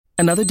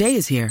Another day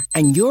is here,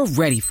 and you're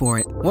ready for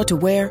it. What to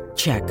wear?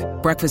 Check.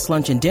 Breakfast,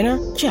 lunch, and dinner?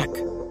 Check.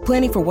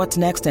 Planning for what's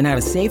next and how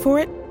to save for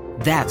it?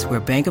 That's where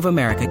Bank of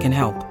America can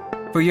help.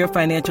 For your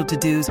financial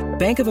to-dos,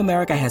 Bank of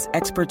America has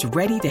experts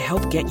ready to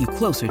help get you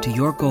closer to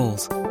your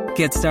goals.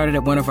 Get started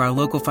at one of our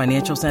local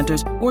financial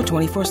centers or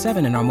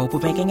 24/7 in our mobile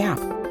banking app.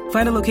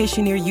 Find a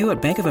location near you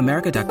at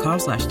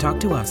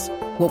bankofamerica.com/talktous.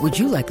 What would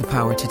you like the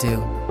power to do?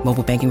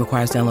 Mobile banking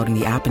requires downloading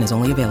the app and is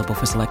only available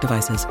for select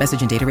devices.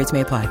 Message and data rates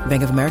may apply.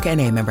 Bank of America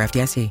N.A., member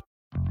FDIC.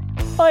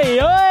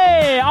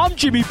 Hey, I'm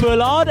Jimmy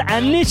Bullard,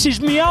 and this is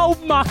me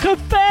old mucker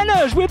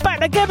Fenners. We're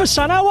back together,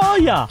 son. How are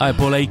ya? Hi,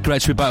 Bully.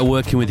 Great to be back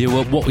working with you.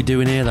 What we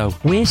doing here, though?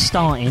 We're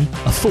starting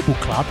a football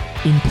club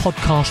in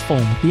podcast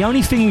form. The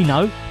only thing we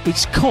know,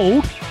 it's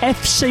called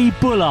FC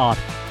Bullard.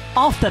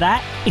 After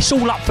that, it's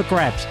all up for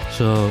grabs.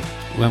 So,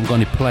 we haven't got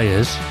any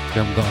players,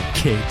 we haven't got a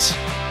kit,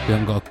 we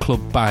haven't got a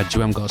club badge,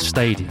 we haven't got a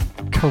stadium.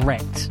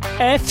 Correct.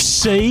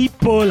 FC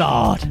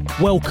Bullard.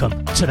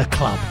 Welcome to the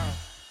club.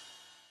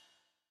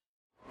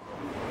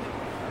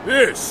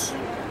 This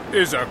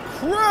is a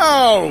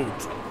Crowd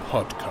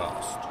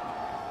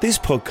podcast. This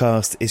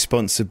podcast is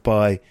sponsored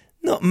by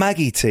not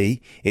Maggie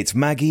T, it's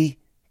Maggie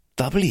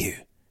W.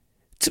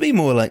 To be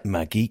more like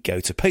Maggie, go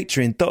to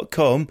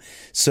patreon.com,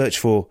 search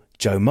for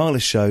Joe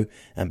Marler Show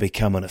and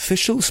become an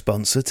official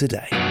sponsor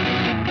today.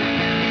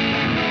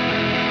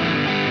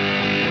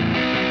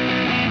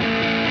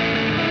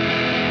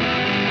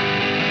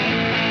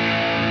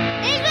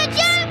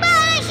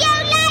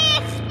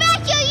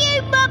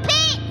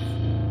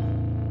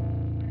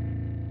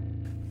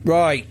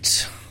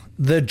 Right,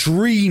 the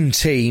Dream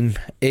Team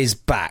is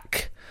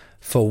back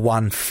for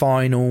one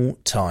final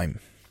time.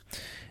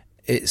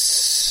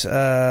 It's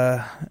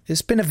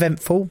been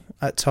eventful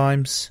at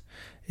times.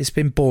 It's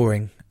been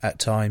boring at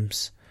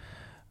times.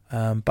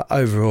 But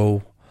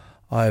overall,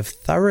 I've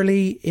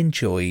thoroughly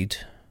enjoyed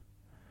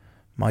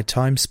my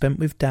time spent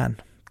with Dan.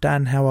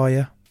 Dan, how are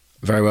you?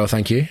 Very well,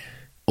 thank you.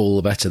 All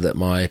the better that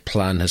my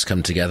plan has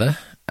come together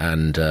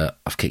and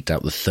I've kicked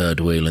out the third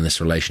wheel in this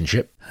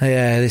relationship.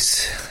 Yeah,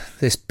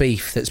 this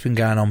beef that's been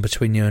going on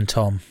between you and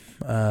Tom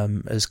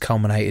has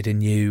culminated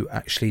in you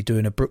actually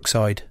doing a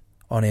Brookside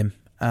on him,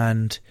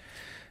 and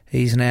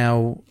he's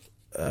now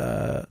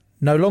no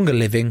longer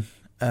living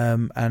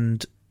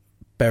and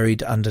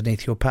buried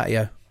underneath your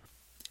patio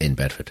in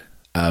Bedford.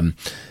 I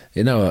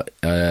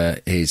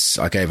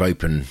gave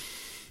Open,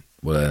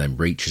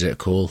 Reach, is it a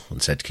call,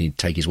 and said, can you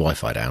take his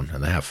Wi-Fi down?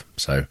 And they have.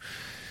 So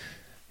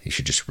he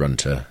should just run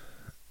to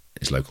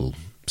his local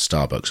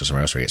Starbucks or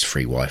somewhere else where he gets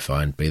free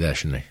Wi-Fi and be there,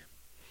 shouldn't he?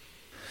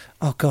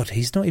 Oh God,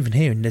 he's not even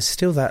here, and there's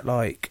still that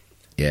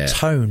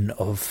tone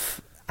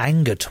of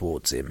anger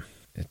towards him.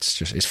 It's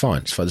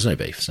fine. It's fine. There's no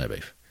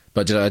beef.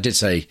 But I did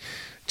say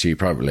to you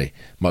privately,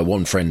 my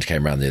one friend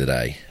came round the other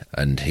day,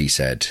 and he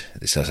said,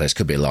 this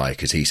could be a lie,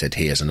 because he said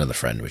he has another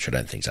friend, which I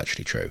don't think is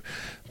actually true.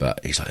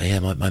 But he's like, yeah,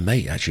 my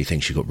mate actually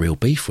thinks you got real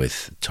beef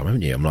with Tom,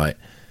 haven't you? I'm like,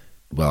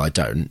 well, I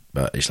don't.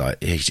 But he's like,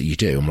 yeah, you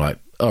do. I'm like,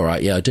 all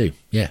right, yeah, I do.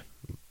 Yeah,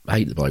 I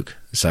hate the bloke.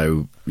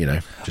 So,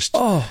 just...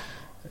 Oh.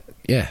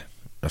 Yeah.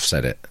 I've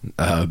said it.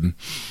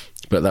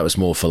 But that was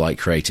more for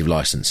creative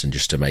license and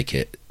just to make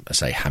it,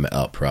 ham it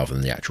up rather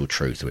than the actual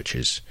truth, which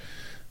is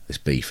this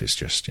beef is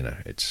just,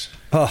 it's...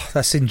 Oh,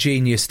 that's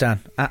ingenious, Dan.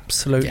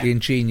 Absolutely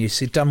ingenious.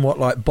 He'd done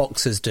what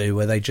boxers do,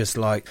 where they just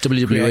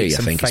WWE,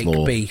 I think, fake is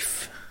more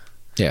beef.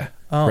 Yeah,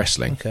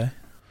 wrestling. Okay.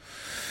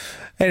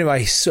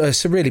 Anyway, so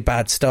it's a really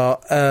bad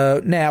start.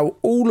 Now,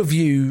 all of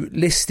you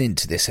listening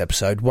to this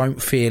episode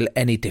won't feel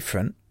any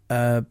different.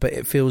 But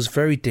it feels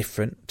very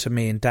different to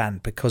me and Dan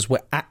because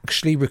we're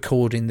actually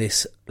recording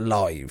this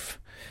live.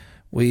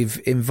 We've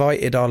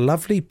invited our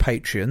lovely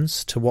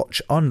patrons to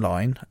watch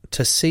online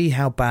to see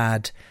how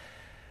bad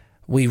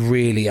we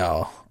really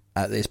are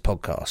at this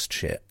podcast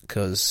shit.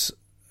 Because,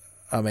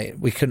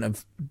 we couldn't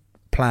have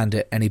planned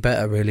it any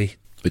better, really.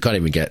 We can't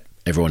even get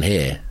everyone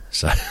here,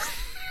 so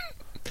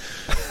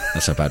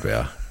that's how bad we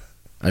are.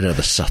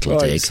 Another subtle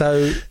dig.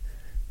 So,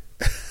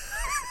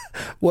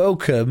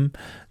 welcome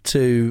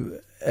to...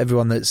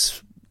 everyone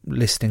that's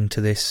listening to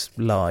this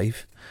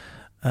live,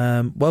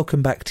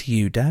 welcome back to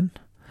you, Dan,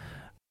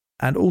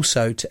 and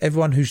also to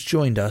everyone who's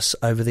joined us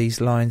over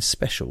these Lions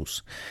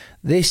specials.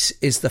 This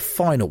is the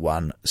final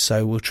one,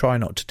 so we'll try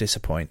not to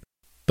disappoint.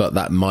 But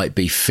that might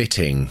be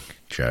fitting,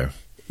 Joe.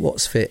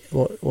 What's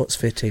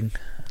fitting?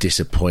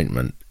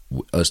 Disappointment.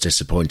 Us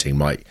disappointing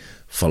might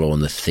follow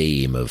on the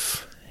theme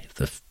of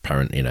the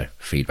apparent,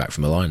 feedback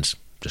from the Lions.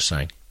 Just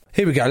saying.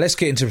 Here we go. Let's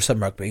get into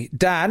some rugby.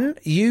 Dan,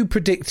 you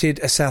predicted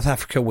a South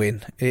Africa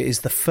win. It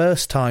is the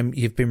first time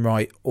you've been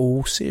right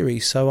all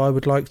series, so I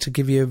would like to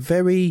give you a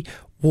very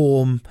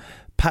warm,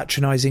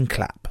 patronising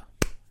clap.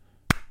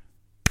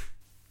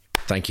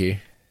 Thank you.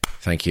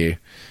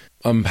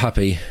 I'm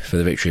happy for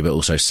the victory, but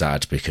also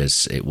sad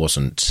because it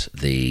wasn't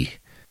the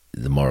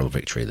moral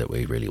victory that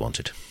we really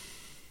wanted.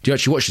 Did you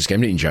actually watch this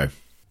game, didn't you, Joe?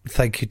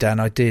 Thank you,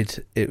 Dan. I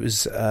did. It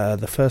was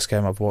the first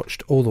game I've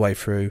watched all the way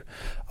through.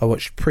 I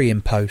watched pre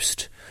and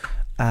post.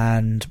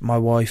 And my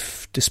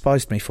wife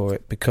despised me for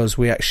it because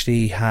we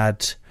actually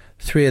had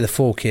 3 of the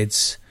 4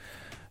 kids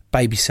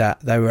babysat.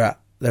 They were at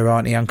their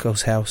auntie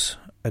uncle's house,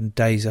 and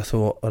Daisy, I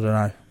thought, I don't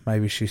know,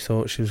 maybe she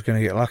thought she was going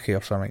to get lucky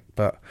or something,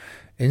 but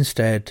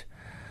instead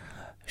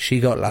she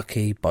got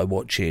lucky by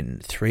watching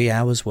 3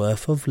 hours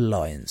worth of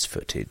Lions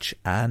footage,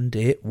 and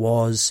it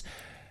was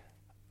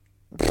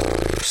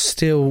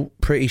still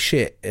pretty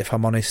shit, if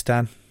I'm honest,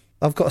 Dan.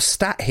 I've got a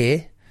stat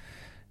here.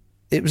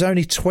 It was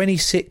only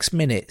 26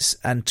 minutes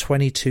and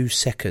 22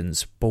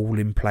 seconds ball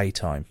in play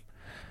time.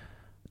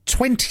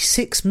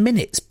 26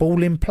 minutes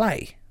ball in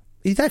play.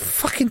 They're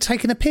fucking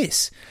taking a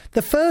piss.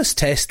 The first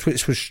test,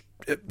 which was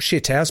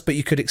shithouse, but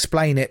you could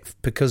explain it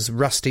because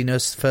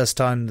rustiness, first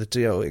time the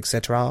deal,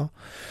 etc.,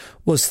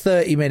 was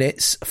 30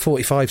 minutes,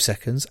 45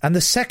 seconds. And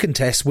the second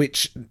test,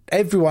 which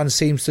everyone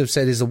seems to have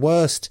said is the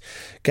worst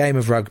game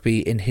of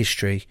rugby in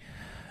history,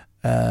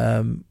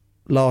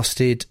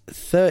 lasted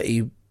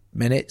 30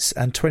 minutes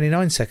and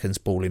 29 seconds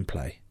ball in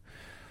play.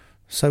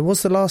 So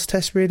was the last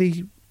test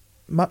really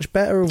much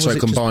better? Or was so it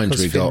combined,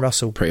 just we Finn got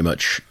Russell? pretty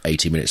much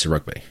 80 minutes of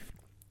rugby.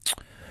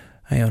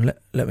 Hang on,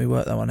 let me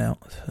work that one out.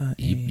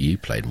 You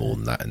played more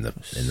than that in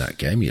that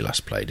game you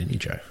last played, didn't you,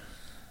 Joe?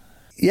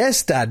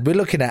 Yes, Dad, we're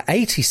looking at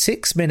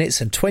 86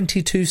 minutes and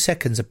 22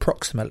 seconds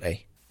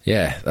approximately.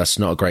 Yeah, that's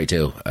not a great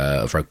deal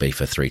of rugby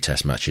for 3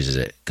 test matches, is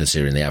it?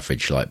 Considering the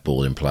average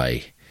ball in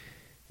play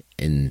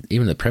in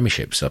even the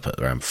Premiership's up at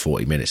around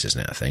 40 minutes, isn't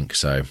it, I think?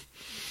 So,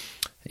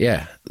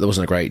 yeah, there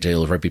wasn't a great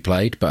deal of rugby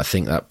played, but I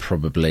think that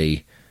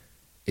probably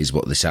is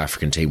what the South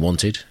African team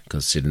wanted,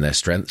 considering their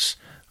strengths.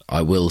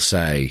 I will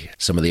say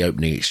some of the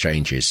opening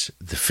exchanges,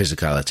 the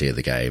physicality of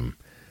the game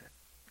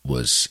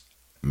was,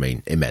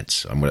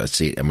 immense. I'm going to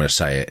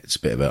say it. It's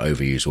a bit of an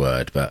overused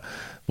word, but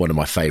one of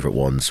my favourite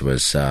ones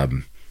was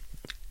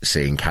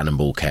seeing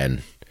Cannonball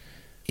Ken.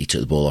 He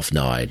took the ball off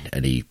 9,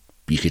 and you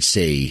could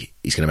see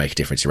he's going to make a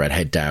difference. He ran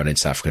head down in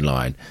South African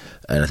line,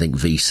 and I think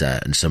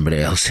Visa and somebody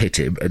else hit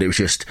him, and it was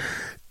just.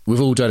 We've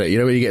all done it. You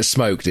know, when you get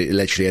smoked, it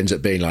literally ends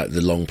up being like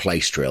the long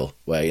place drill,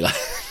 where you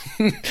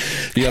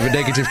you have a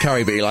negative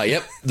carry, but you're like,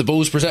 yep, the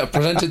ball's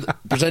presented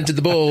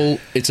the ball,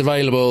 it's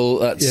available,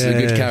 that's a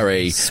good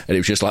carry. And it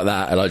was just like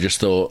that. And I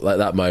just thought, like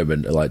that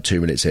moment, like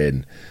 2 minutes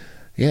in,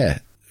 yeah.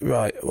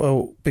 Right,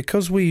 well,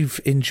 because we've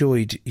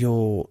enjoyed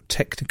your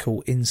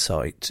technical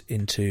insight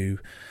into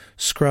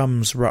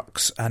scrums,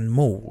 rucks and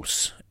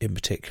mauls in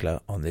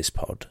particular on this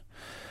pod,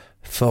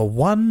 for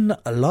one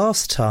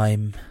last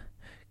time,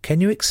 can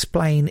you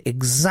explain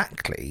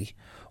exactly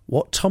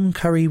what Tom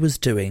Curry was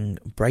doing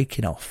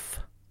breaking off?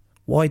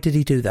 Why did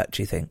he do that,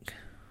 do you think?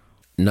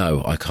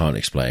 No, I can't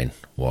explain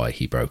why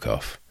he broke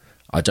off.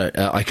 I don't...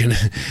 I can...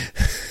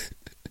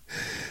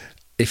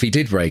 If he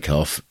did break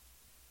off,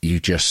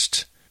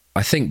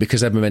 I think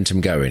because they had momentum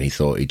going, he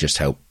thought he'd just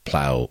help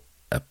plough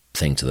a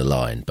thing to the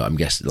line. But I'm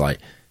guessing, like,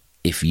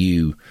 if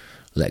you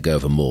let go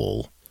of a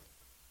maul,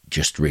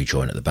 just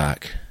rejoin at the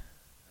back.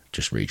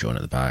 Just rejoin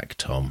at the back,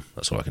 Tom.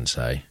 That's all I can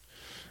say.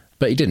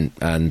 But he didn't,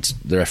 and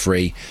the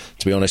referee,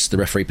 to be honest,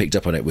 picked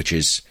up on it, which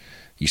is,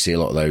 you see a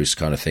lot of those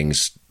kind of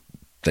things,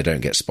 they don't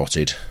get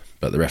spotted,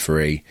 but the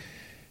referee,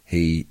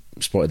 he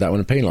spotted that one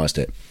and penalised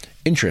it.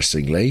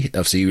 Interestingly,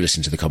 obviously you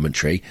listen to the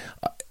commentary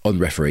on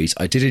referees,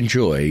 I did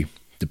enjoy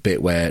the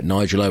bit where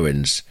Nigel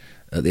Owens,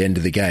 at the end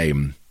of the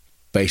game,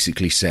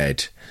 basically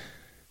said,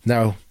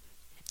 now,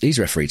 he's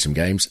refereed some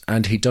games,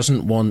 and he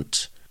doesn't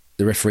want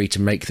the referee to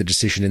make the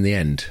decision in the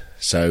end,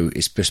 so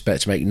it's better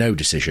to make no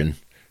decision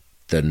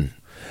than...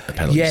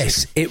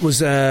 Yes, it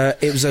was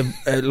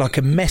like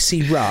a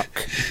messy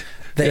ruck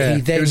that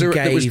he then gave.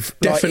 It was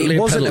definitely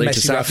a penalty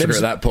to South Africa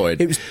at that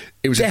point.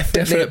 It was a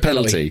definite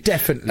penalty.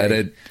 Definitely.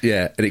 And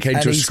it came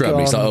to a scrum.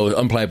 He's like,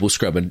 unplayable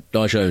scrum. And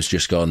Nigel Owens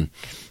just gone,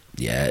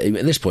 at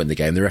this point in the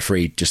game, the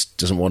referee just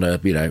doesn't want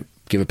to,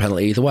 give a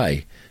penalty either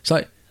way. It's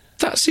like,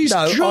 that's his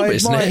job,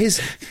 isn't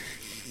it?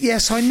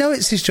 Yes, I know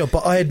it's his job,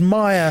 but I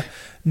admire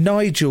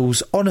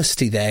Nigel's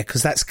honesty there,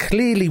 because that's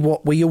clearly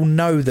what we all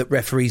know that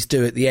referees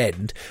do at the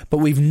end, but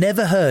we've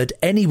never heard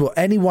any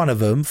one of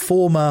them,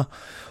 former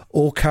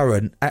or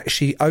current,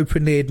 actually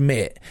openly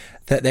admit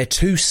that they're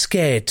too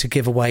scared to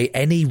give away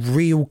any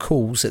real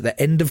calls at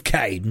the end of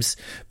games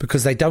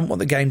because they don't want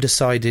the game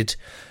decided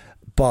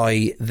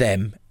by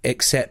them,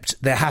 except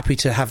they're happy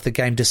to have the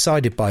game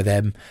decided by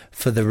them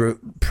for the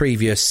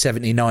previous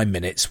 79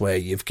 minutes where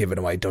you've given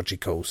away dodgy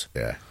calls.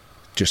 Yeah.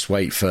 Just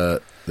wait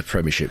for the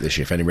Premiership this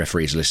year. If any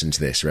referees listen to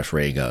this,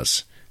 refereeing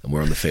us, and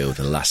we're on the field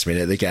in the last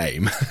minute of the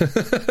game.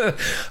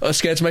 I'm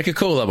scared to make a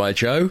call, am I,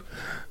 Joe?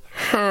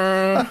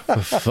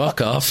 Fuck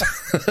off.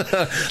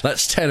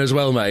 That's 10 as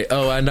well, mate.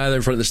 Oh, and now they're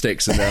in front of the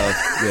sticks, and now,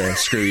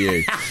 screw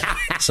you.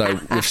 So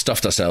we've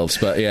stuffed ourselves,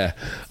 but yeah,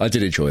 I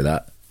did enjoy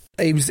that.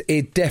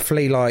 It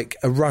definitely like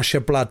a rush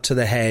of blood to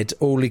the head.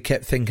 All he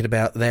kept thinking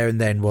about there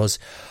and then was,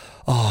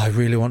 I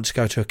really want to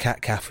go to a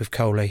cat cafe with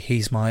Coley.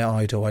 He's my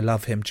idol. I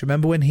love him. Do you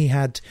remember when he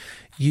had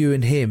you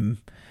and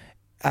him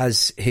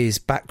as his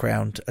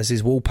background, as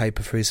his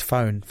wallpaper for his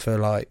phone for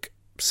like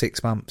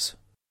 6 months?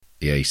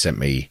 Yeah, he sent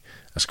me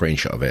a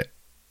screenshot of it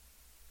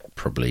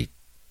probably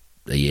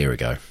a year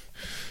ago.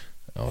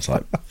 I was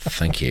like,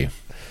 thank you.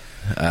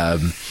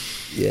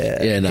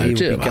 Yeah, no,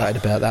 he'll be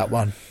gutted about that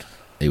one.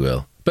 He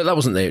will. But that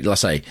wasn't the... Like I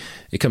say,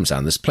 it comes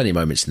down... There's plenty of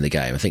moments in the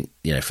game. I think,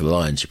 for the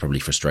Lions, you're probably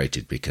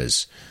frustrated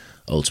because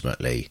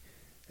ultimately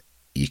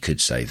you could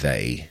say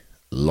they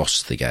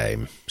lost the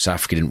game. South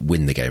Africa didn't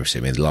win the game. I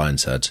mean, the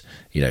Lions had,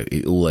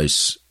 all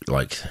those,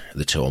 like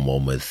the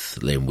 2-on-1 with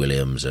Liam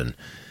Williams and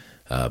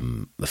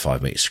the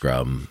 5-metre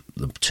scrum,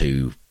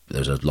 there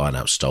was a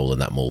line-out stolen,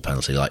 that maul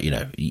penalty. Like,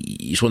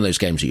 it's one of those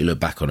games that you look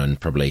back on and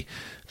probably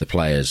the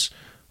players,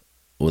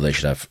 or they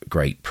should have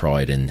great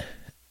pride in,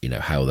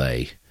 how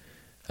they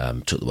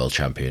took the world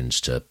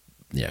champions to,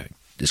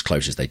 as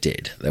close as they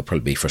did. There'll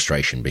probably be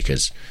frustration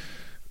because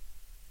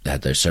they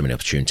had so many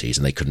opportunities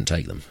and they couldn't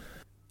take them.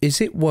 Is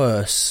it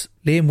worse,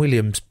 Liam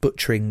Williams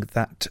butchering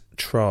that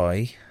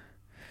try,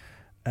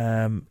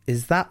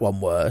 is that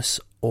one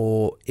worse,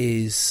 or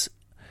is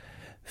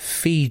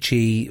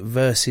Fiji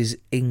versus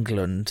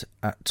England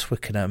at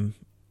Twickenham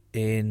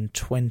in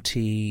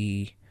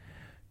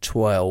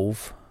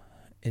 2012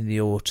 in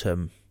the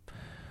autumn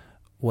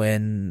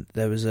when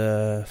there was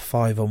a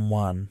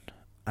 5-on-1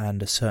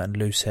 and a certain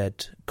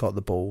loosehead got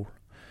the ball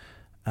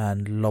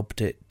and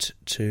lobbed it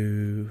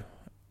to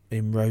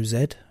Imro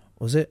Z,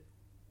 was it?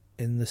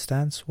 In the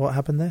stands? What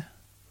happened there?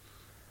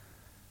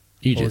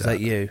 You did was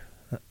that you?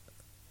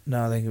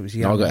 No, I think it was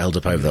you. I got held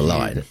up over the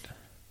line,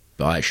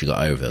 but I actually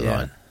got over the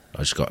line.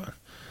 I just got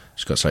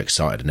so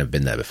excited. I'd never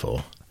been there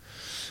before.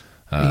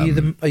 Are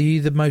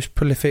you the most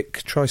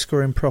prolific try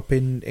scoring prop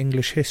in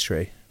English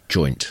history?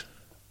 Joint.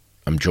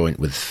 I'm joint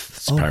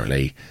with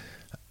apparently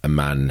a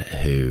man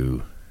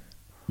who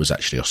was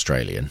actually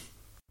Australian.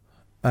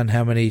 And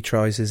how many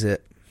tries is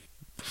it?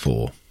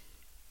 4.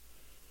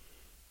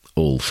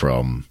 All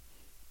from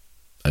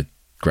a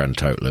grand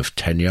total of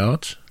 10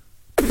 yards.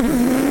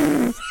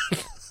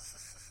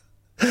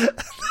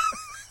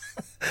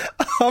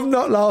 I'm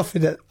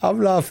laughing at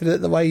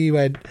the way you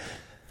went.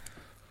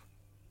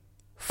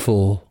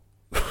 4.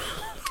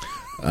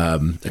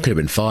 It could have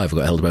been 5. I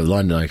got held above the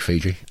line in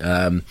Fiji.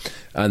 And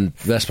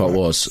the best part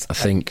was, I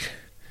think,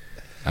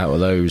 out of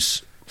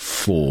those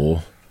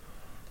 4,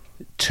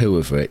 2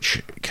 of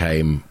which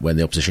came when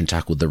the opposition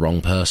tackled the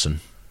wrong person.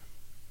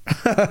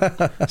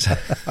 I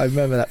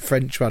remember that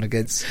French one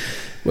against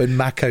when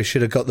Mako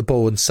should have got the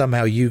ball and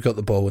somehow you got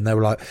the ball and they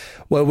were like,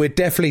 well, we're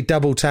definitely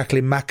double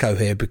tackling Mako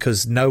here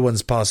because no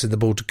one's passing the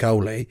ball to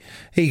Coley.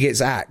 He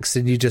gets axed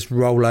and you just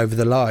roll over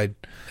the line.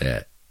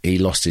 Yeah, he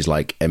lost his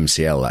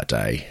MCL that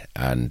day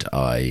and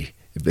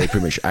they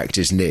pretty much axed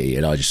his knee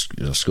and I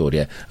scored.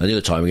 And the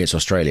other time against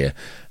Australia,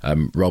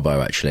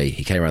 Robbo actually,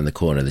 he came around the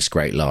corner, this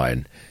great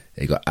line,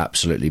 he got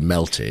absolutely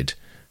melted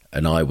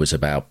and I was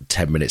about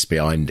 10 minutes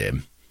behind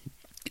him.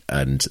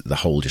 And the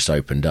hole just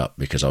opened up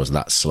because I was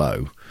that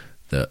slow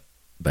that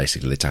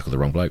basically they tackled the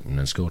wrong bloke and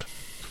then scored.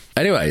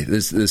 Anyway,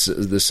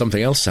 there's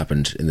something else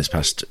happened in this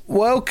past.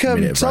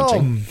 Welcome,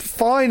 Tom.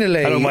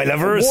 Finally, hello, my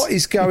lovers. What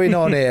is going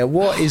on here?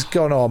 What is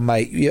going on,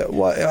 mate?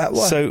 What?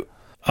 So,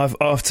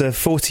 after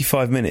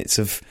 45 minutes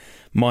of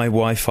my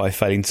Wi-Fi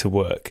failing to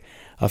work,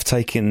 I've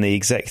taken the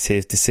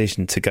executive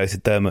decision to go to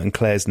Dermot and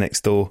Claire's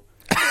next door.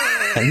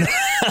 And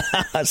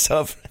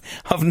so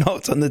I've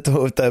knocked on the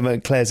door of Dermot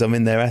and Claire's. I'm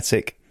in their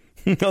attic.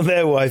 Not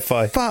their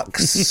Wi-Fi.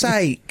 Fuck's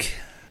sake.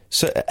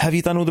 So, have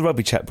you done all the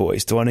rugby chat,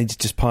 boys? Do I need to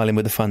just pile in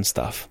with the fun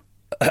stuff?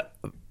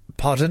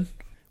 Pardon?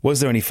 Was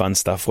there any fun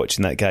stuff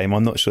watching that game?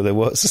 I'm not sure there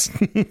was.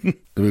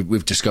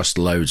 We've discussed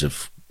loads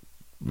of...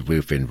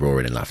 We've been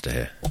roaring in laughter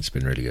here. It's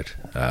been really good.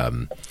 I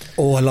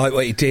like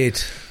what you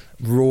did.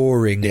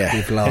 Roaring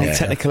with laughter. Any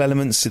technical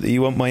elements that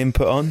you want my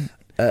input on?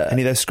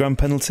 Any of those scrum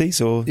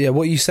penalties? Or yeah,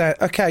 what you say...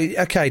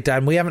 Okay,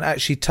 Dan, we haven't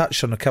actually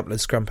touched on a couple of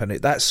scrum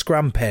penalties. That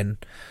scrum pen...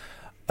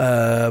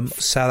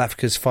 South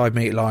Africa's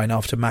 5-metre line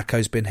after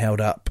Mako's been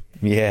held up.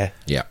 Yeah.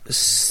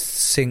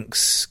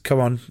 Sinks. Come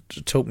on,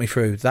 talk me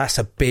through. That's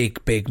a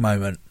big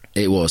moment.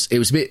 It was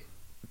a bit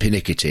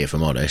pinickety, if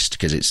I'm honest,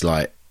 because it's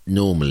like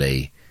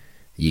normally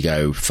you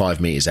go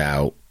 5 metres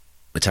out,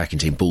 attacking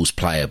team, ball's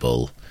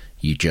playable.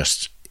 You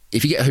just,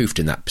 if you get hoofed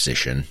in that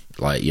position,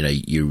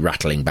 you're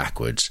rattling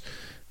backwards,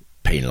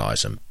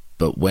 penalise them.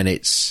 But when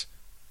it's,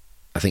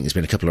 I think there's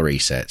been a couple of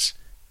resets,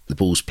 the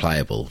ball's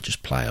playable,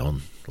 just play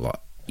on.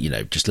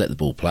 Just let the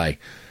ball play.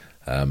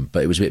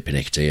 But it was a bit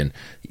pinickety and,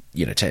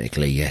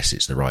 technically, yes,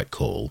 it's the right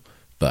call.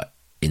 But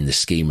in the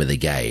scheme of the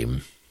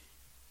game,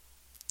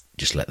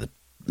 just let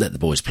the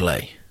boys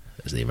play,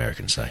 as the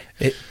Americans say.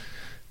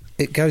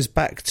 It goes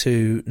back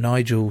to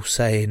Nigel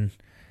saying,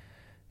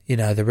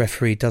 the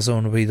referee doesn't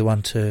want to be the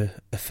one to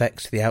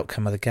affect the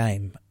outcome of the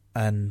game.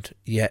 And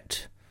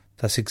yet,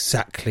 that's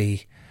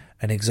exactly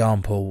an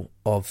example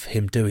of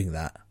him doing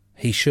that.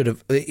 He should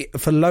have,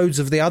 for loads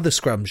of the other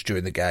scrums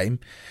during the game,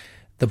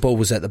 the ball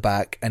was at the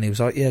back and he was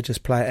like, yeah,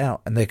 just play it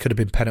out. And there could have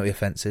been penalty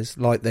offences.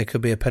 Like there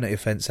could be a penalty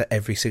offence at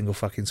every single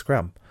fucking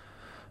scrum.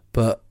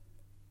 But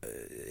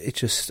I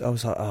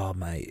was like, oh,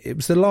 mate. It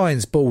was the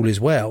Lions ball as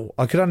well.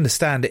 I could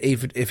understand it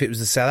even if it was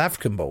the South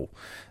African ball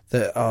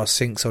that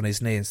sinks on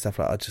his knee and stuff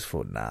like that. I just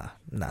thought, nah.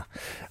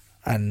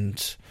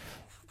 And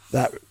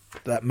that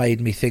that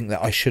made me think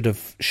that I should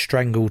have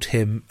strangled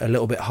him a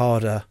little bit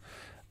harder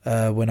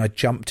when I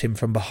jumped him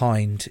from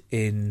behind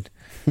in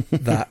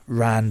that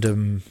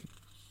random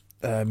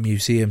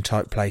museum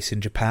type place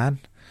in Japan.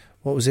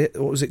 What was it?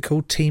 What was it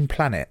called? Team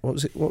Planet. What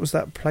was it? What was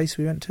that place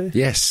we went to?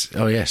 Yes.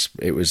 Oh, yes.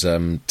 It was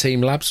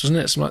Team Labs, wasn't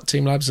it? Something like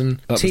Team Labs and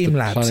Team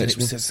Labs. And it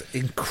was this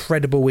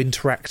incredible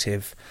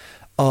interactive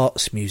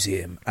arts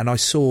museum, and I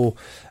saw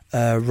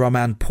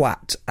Romain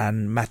Poit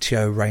and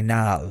Mathieu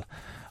Reynal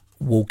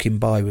walking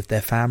by with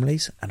their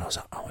families, and I was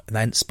like, oh, and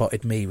they hadn't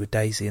spotted me with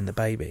Daisy and the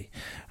baby,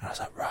 and I was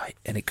like, right,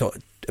 and it got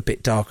a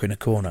bit darker in a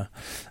corner,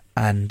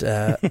 and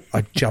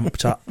I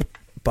jumped up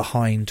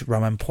behind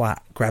Romain Poit,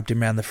 grabbed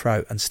him round the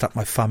throat and stuck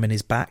my thumb in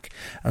his back.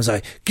 I was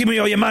like, give me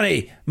all your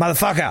money,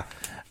 motherfucker.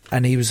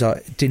 And he was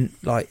like,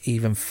 didn't like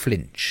even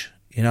flinch,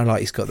 you know,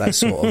 like he's got that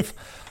sort of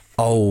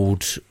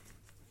old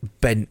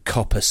bent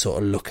copper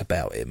sort of look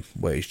about him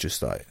where he's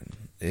just like,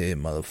 hey,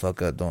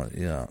 motherfucker, don't,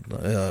 you know,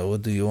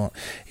 what do you want?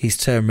 He's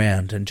turned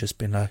around and just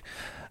been like,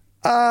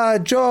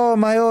 Joe,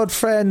 my old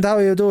friend, how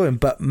are you doing?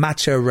 But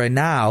Mathieu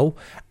Reynal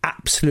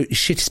absolutely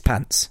shit his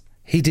pants.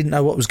 He didn't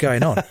know what was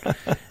going on.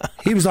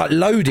 He was like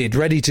loaded,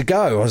 ready to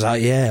go. I was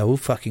like, yeah, we'll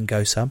fucking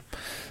go some.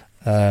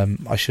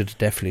 I should have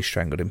definitely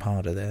strangled him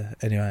harder there.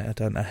 Anyway, I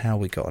don't know how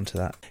we got onto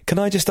that. Can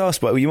I just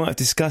ask, well, you might have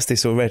discussed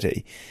this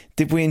already.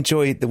 Did we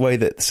enjoy the way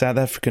that the South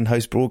African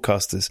host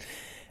broadcasters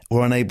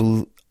were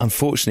unable,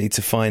 unfortunately,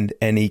 to find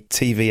any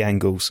TV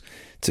angles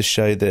to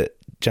show that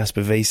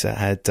Jasper Wiese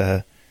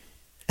had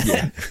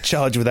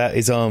charged without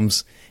his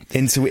arms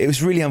into it? It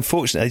was really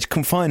unfortunate. They just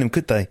couldn't find him,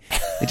 could they?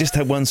 They just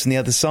had ones from the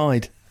other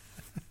side.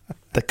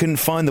 They couldn't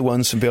find the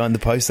ones from behind the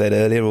post they had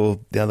earlier, or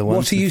the other ones.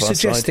 What are you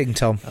suggesting,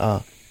 Tom?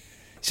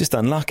 It's just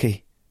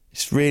unlucky.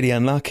 It's really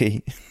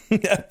unlucky.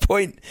 At a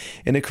point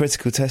in a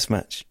critical test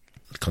match.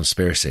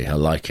 Conspiracy, I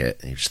like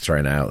it. You're just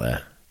throwing it out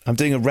there. I'm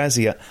doing a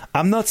Razzie.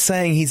 I'm not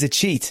saying he's a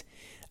cheat.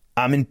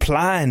 I'm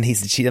implying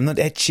he's a cheat. I'm not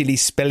actually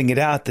spelling it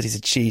out that he's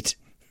a cheat.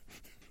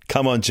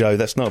 Come on, Joe,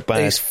 that's not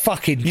bad. It's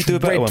fucking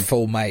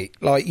dreadful, mate.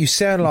 Like, you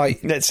sound like...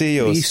 Let's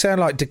hear yours. You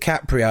sound like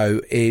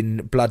DiCaprio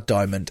in Blood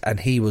Diamond, and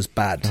he was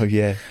bad. Oh,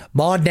 yeah.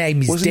 My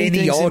name is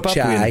Danny Archer,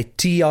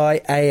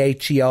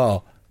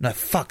 Tiaher. No,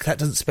 fuck, that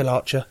doesn't spell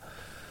Archer.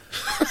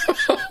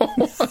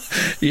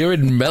 You're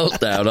in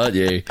meltdown, aren't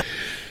you?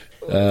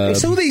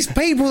 It's all these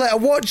people that are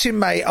watching,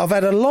 mate. I've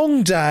had a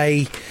long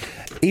day.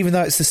 Even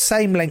though it's the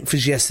same length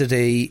as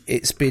yesterday,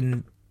 it's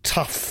been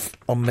tough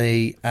on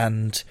me,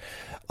 and...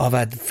 I've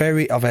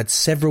had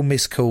several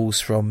missed calls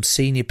from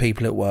senior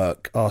people at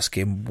work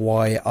asking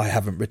why I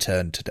haven't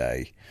returned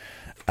today,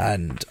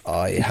 and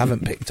I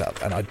haven't picked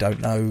up, and I don't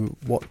know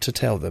what to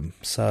tell them.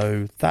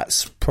 So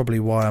that's probably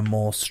why I'm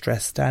more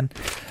stressed, Dan.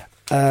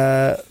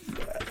 Right,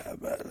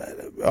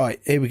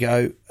 here we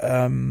go.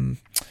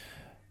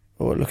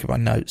 Look at my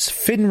notes.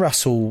 Finn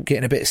Russell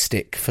getting a bit of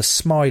stick for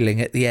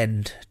smiling at the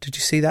end. Did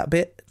you see that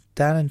bit,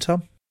 Dan and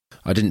Tom?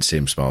 I didn't see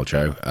him smile,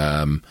 Joe,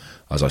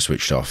 as I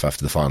switched off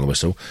after the final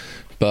whistle.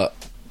 But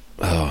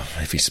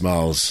if he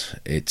smiles,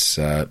 it's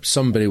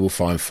somebody will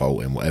find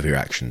fault in whatever your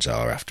actions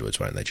are afterwards,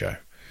 won't they, Joe?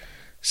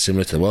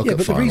 Similar to the World Cup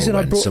final,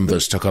 when some of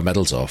us took our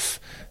medals off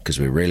because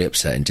we were really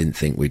upset and didn't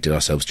think we did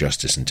ourselves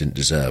justice and didn't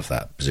deserve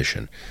that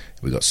position.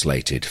 We got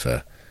slated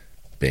for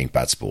being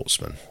bad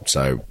sportsmen.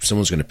 So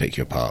someone's going to pick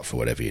you apart for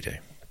whatever you do.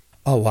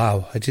 Oh,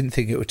 wow. I didn't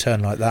think it would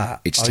turn like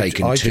that. It's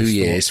taken 2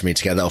 years for me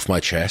to get that off my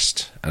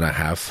chest, and I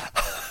have.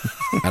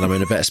 And I'm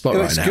in a better spot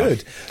right now.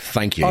 Good.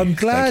 Thank you. I'm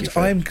glad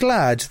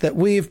that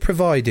we have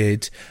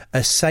provided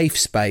a safe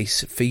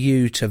space for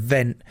you to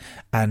vent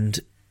and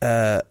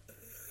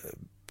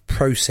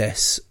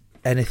process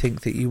anything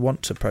that you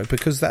want to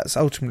because that's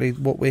ultimately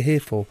what we're here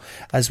for,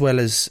 as well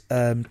as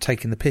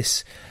taking the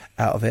piss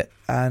out of it.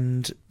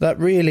 And that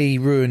really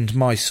ruined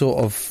my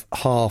sort of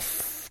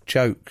half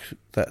joke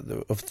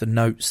of the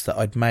notes that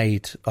I'd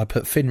made. I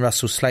put Finn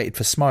Russell slated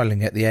for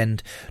smiling at the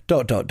end, ...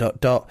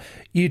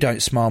 You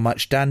don't smile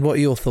much, Dan. What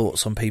are your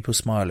thoughts on people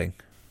smiling?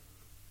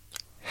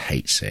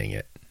 Hate seeing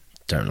it.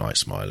 Don't like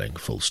smiling,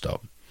 full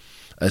stop.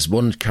 As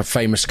one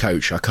famous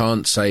coach, I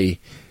can't say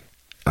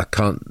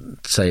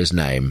his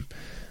name,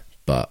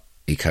 but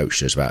he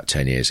coached us about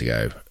 10 years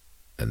ago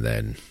and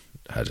then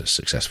had a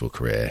successful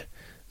career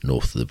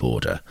north of the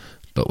border.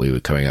 But we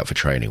were coming out for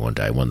training one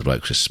day and one of the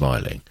blokes was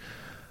smiling.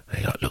 And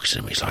he looks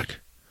at him, he's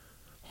like,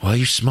 why are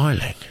you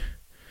smiling?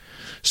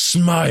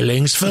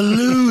 Smiling's for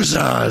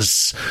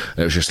losers. And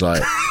it was just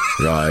like,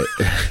 right,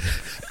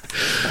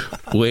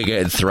 we're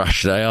getting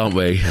thrashed today, aren't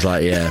we? It's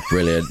like, yeah,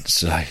 brilliant.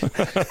 So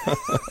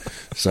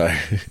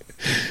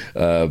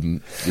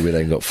we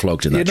then got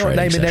flogged in that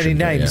training session. You're not naming any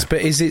names,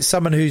 but is it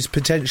someone who's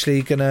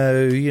potentially going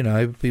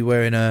to, be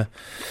wearing a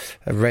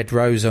red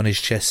rose on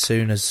his chest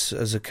soon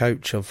as a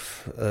coach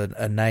of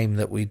a name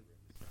that we...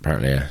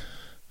 Apparently, yeah.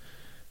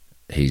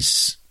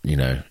 He's...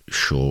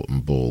 short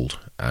and bald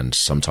and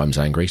sometimes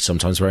angry,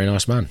 sometimes a very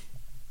nice man.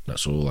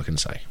 That's all I can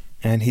say.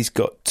 And he's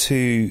got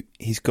two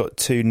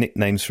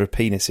nicknames for a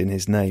penis in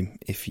his name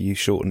if you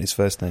shorten his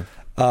first name.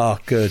 Oh,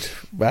 good.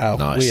 Wow.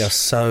 Nice. We are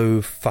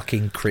so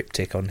fucking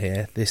cryptic on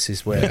here. This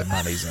is where the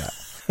money's at.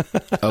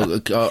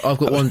 I've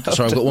got one.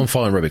 Sorry, I've got one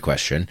final rugby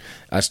question.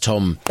 As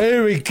Tom,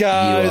 Here we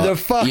go. The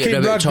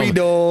fucking rugby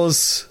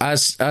doors.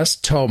 As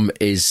Tom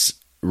is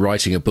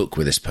writing a book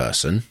with this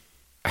person,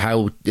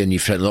 and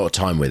you've spent a lot of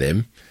time with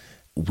him,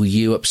 were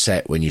you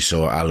upset when you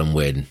saw Alan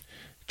Wynne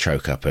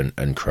choke up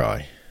and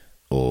cry?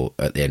 Or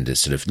at the end,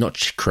 sort of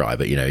not cry,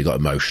 but, he got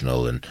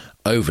emotional and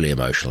overly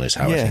emotional is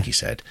how I think he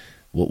said.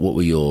 What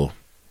were your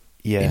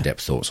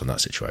in-depth thoughts on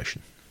that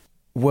situation?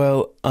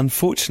 Well,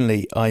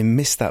 unfortunately, I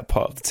missed that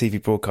part of the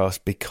TV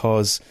broadcast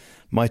because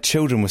my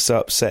children were so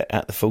upset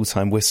at the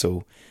full-time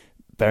whistle,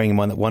 bearing in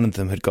mind that one of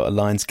them had got a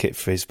Lions kit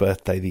for his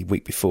birthday the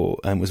week before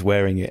and was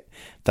wearing it,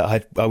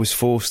 that I was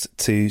forced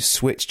to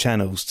switch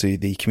channels to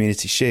the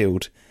Community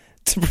Shield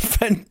to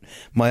prevent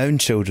my own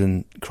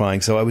children crying.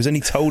 So I was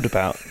only told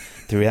about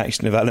the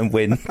reaction of Alan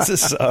Wynne to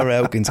Sarah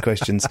Elgin's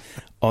questions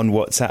on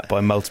WhatsApp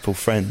by multiple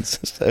friends.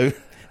 So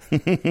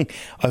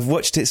I've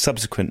watched it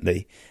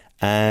subsequently,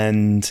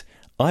 and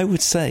I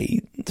would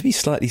say, to be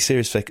slightly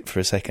serious for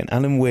a second,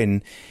 Alan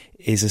Wynne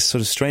is a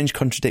sort of strange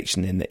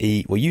contradiction in that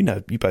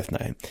you both know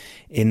him,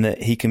 in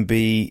that he can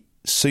be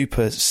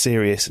super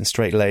serious and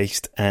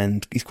straight-laced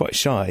and he's quite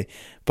shy,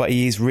 but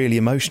he is really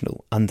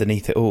emotional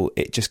underneath it all.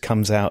 It just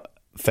comes out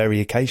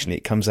very occasionally.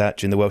 It comes out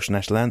during the Welsh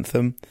National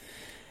Anthem.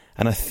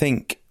 And I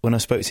think when I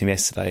spoke to him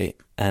yesterday,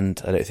 and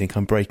I don't think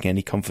I'm breaking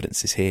any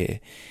confidences here,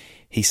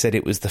 he said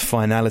it was the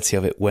finality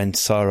of it when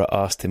Sarah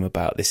asked him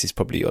about, this is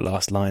probably your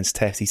last Lions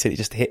test. He said it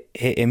just hit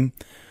him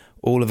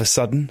all of a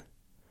sudden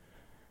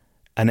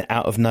and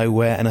out of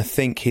nowhere. And I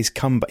think his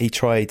comeback,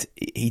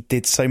 he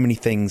did so many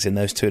things in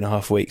those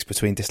 2.5 weeks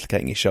between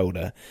dislocating his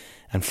shoulder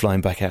and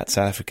flying back out to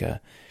South Africa.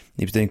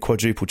 He was doing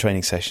quadruple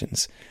training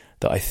sessions,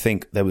 that I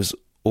think there was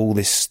all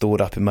this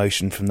stored up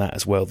emotion from that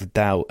as well, the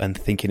doubt and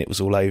thinking it was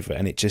all over.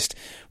 And it just,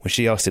 when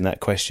she asked him that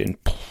question,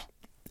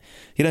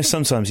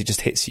 sometimes it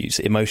just hits you,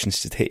 so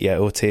emotions just hit you,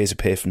 or tears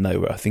appear from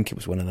nowhere. I think it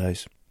was one of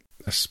those.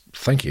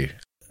 Thank you.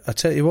 I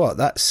tell you what,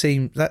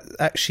 that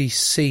actually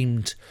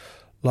seemed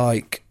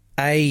like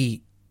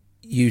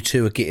you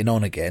two are getting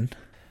on again,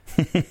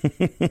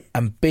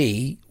 and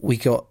B, we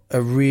got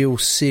a real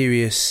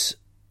serious,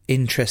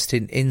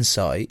 interesting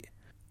insight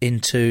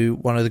into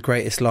one of the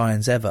greatest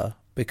Lions ever,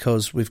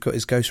 because we've got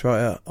his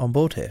ghostwriter on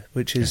board here,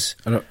 which is.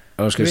 And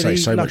I was going to say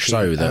so much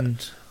so that.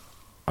 And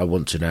I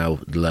want to now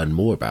learn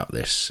more about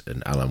this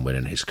and Alan Wynne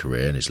and his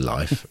career and his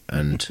life.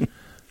 And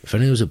if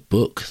only there was a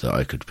book that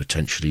I could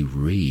potentially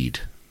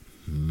read.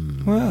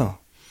 Well,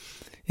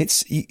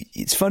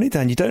 it's funny,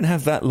 Dan, you don't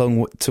have that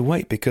long to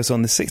wait, because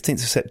on the 16th of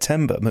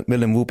September,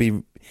 Macmillan will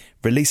be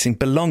releasing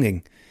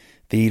Belonging,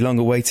 the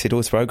long-awaited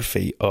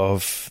autobiography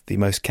of the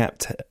most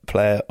capped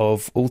player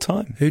of all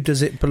time. Who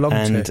does it belong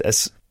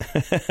to?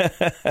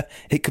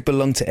 It could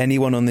belong to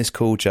anyone on this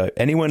call, Joe.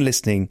 Anyone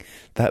listening,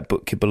 that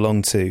book could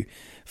belong to,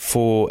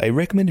 for a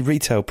recommended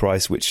retail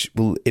price, which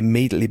will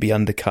immediately be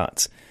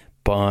undercut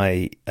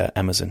by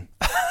Amazon.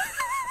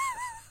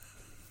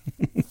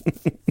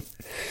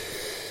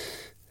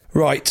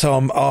 Right,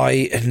 Tom,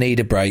 I need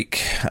a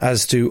break,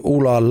 as do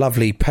all our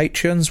lovely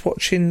patrons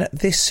watching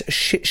this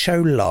shit show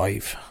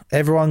live.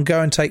 Everyone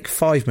go and take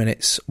 5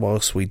 minutes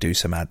whilst we do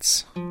some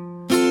ads.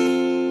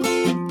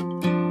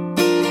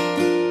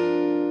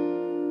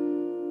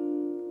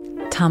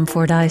 Tom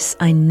Fordyce,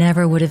 I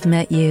never would have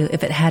met you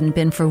if it hadn't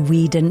been for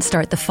We Didn't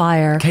Start the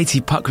Fire.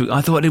 Katie Puckrook, I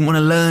thought I didn't want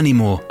to learn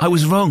anymore. I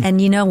was wrong. And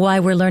you know why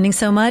we're learning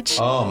so much?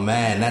 Oh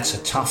man, that's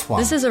a tough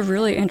one. This is a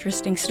really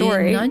interesting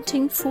story. In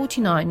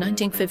 1949,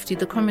 1950,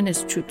 the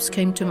communist troops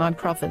came to my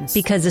province.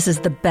 Because this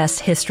is the best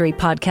history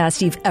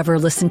podcast you've ever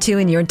listened to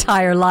in your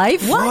entire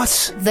life.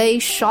 What? They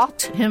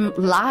shot him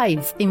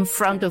live in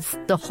front of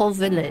the whole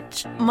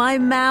village. My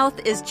mouth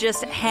is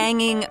just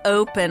hanging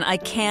open. I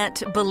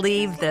can't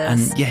believe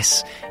this. And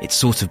yes, it's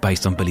sort of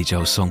based on Billy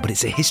Joel's song, but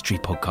it's a history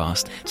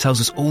podcast. It tells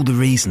us all the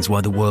reasons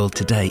why the world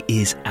today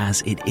is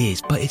as it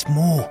is, but it's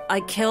more. I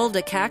killed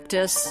a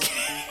cactus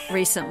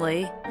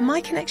recently.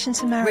 My connection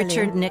to Marilyn.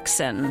 Richard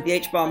Nixon. The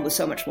H-bomb was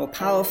so much more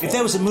powerful. If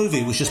there was a movie,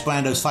 it was just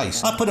Brando's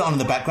face. I'd put it on in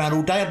the background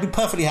all day. I'd be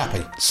perfectly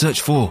happy.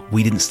 Search for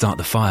We Didn't Start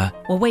the Fire.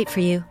 We'll wait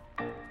for you.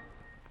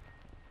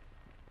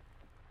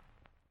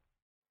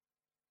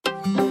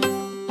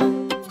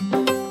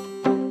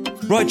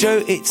 Right,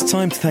 Joe, it's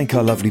time to thank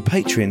our lovely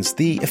patrons,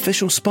 the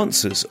official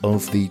sponsors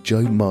of the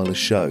Joe Marler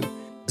Show.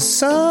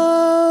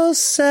 So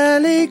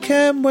Sally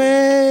can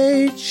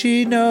wait,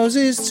 she knows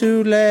it's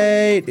too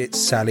late. It's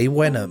Sally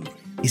Wenham.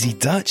 Is he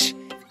Dutch?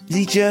 Is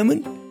he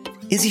German?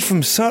 Is he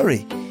from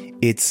Surrey?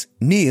 It's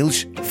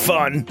Niels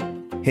van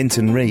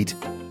Hinton Reed.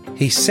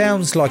 He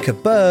sounds like a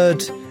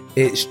bird.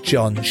 It's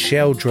John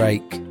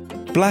Sheldrake.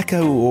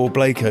 Blacko or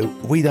Blako,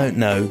 we don't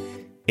know.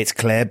 It's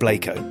Claire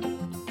Blako.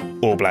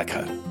 Or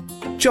Blacko.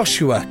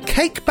 Joshua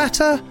Cake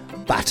Batter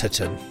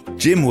Batterton.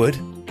 Jim Wood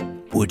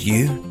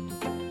you?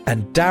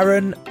 And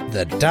Darren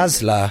the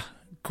Dazzler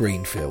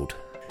Greenfield.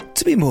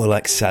 To be more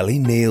like Sally,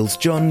 Niels,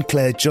 John,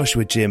 Claire,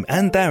 Joshua, Jim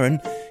and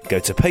Darren, go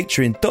to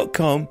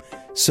patreon.com,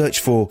 search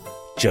for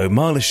Joe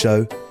Marler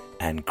Show,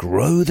 and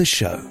grow the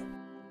show.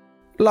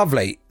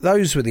 Lovely.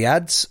 Those were the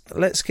ads.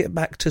 Let's get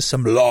back to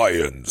some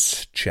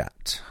Lions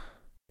chat.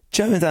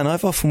 Joe and Dan,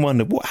 I've often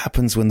wondered what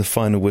happens when the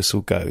final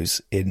whistle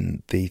goes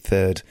in the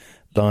third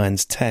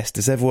Lions test.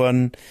 Does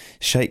everyone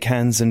shake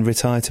hands and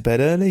retire to bed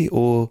early,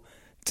 or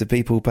do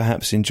people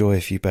perhaps enjoy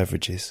a few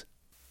beverages?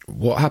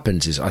 What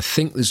happens is, I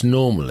think there's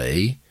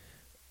normally,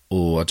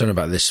 or I don't know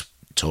about this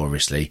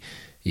notoriously,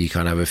 you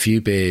kind of have a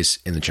few beers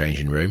in the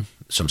changing room.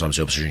 Sometimes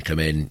the opposition come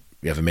in,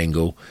 you have a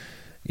mingle,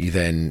 you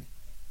then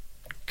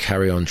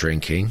carry on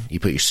drinking, you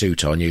put your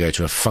suit on, you go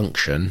to a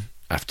function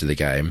after the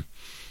game,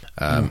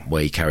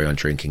 where you carry on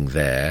drinking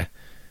there.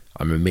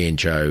 I remember me and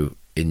Joe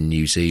in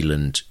New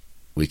Zealand,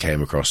 we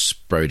came across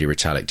Brodie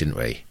Retallick, didn't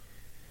we?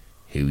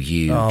 Who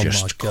you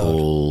just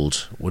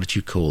called, what did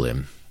you call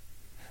him?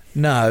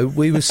 No,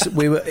 we were.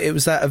 It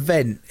was that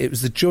event. It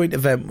was the joint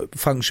event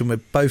function where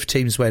both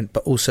teams went,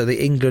 but also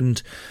the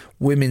England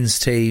women's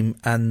team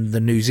and the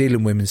New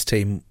Zealand women's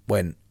team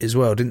went as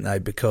well, didn't they?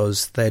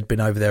 Because they'd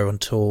been over there on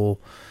tour,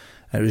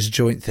 and it was a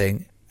joint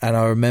thing. And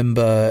I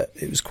remember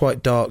it was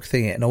quite dark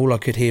thing, and all I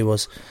could hear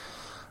was,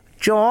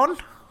 "John,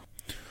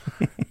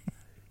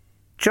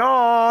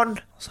 John."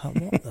 I was like,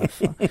 "What the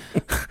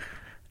fuck,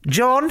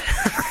 John?"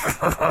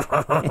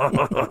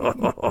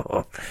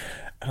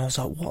 And I was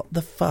like, what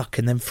the fuck?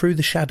 And then through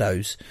the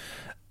shadows,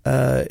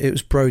 it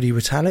was Brodie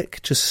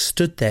Retallick, just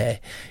stood there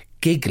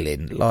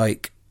giggling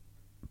like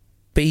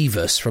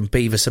Beavis from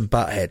Beavis and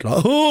Butthead.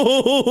 Like,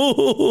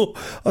 oh!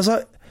 I was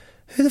like,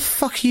 who the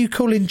fuck are you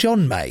calling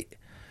John, mate?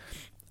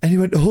 And he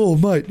went, oh,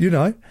 mate, you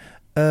know.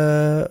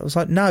 I was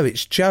like, no,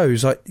 it's Joe. He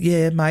was like,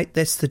 yeah, mate,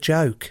 that's the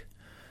joke.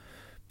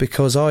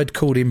 Because I'd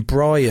called him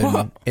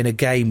Brian in a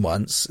game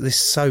once. This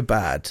is so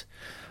bad.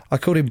 I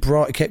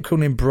kept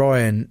calling him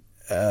Brian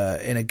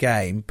in a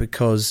game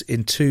because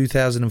in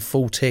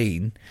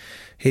 2014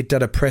 he'd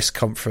done a press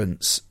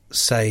conference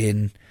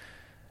saying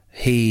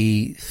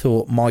he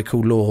thought Michael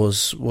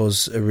Laws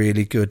was a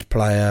really good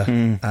player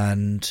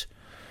and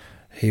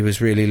he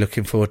was really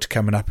looking forward to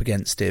coming up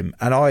against him.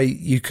 And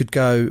you could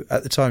go,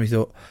 at the time you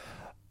thought,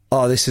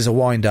 oh, this is a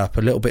wind-up,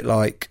 a little bit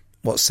like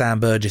what Sam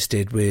Burgess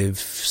did with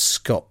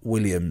Scott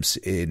Williams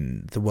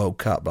in the World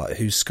Cup. Like,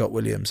 who's Scott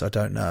Williams? I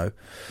don't know.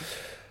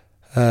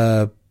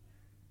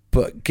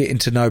 But getting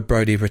to know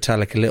Brodie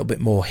Retallick a little bit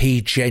more, he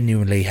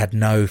genuinely had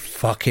no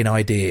fucking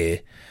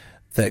idea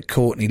that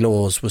Courtney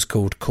Laws was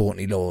called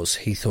Courtney Laws.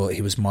 He thought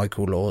he was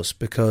Michael Laws,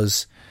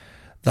 because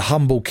the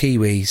humble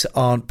Kiwis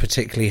aren't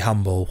particularly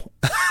humble.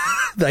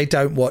 They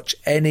don't watch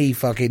any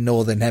fucking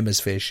Northern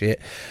Hemisphere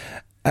shit.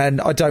 And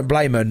I don't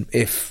blame them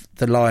if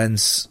the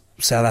Lions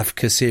South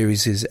Africa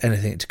series is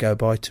anything to go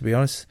by, to be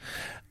honest.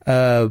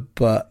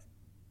 But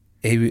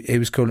he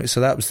was calling it, so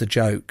that was the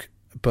joke.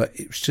 But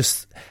it was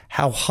just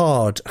how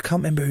hard, I can't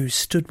remember who he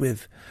stood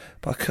with,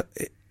 but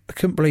I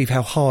couldn't believe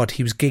how hard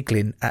he was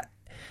giggling at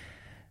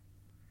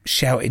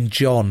shouting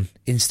John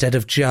instead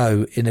of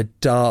Joe in a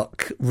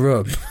dark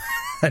room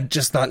and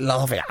just like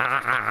laughing.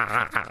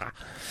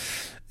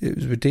 It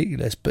was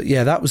ridiculous. But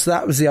yeah, that was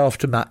the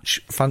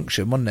after-match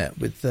function, wasn't it?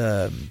 With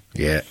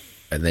yeah,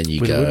 and then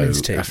you with go the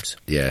women's teams.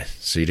 Yeah,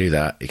 so you do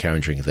that, you carry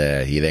on drinking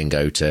there, you then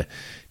go to,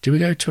 do we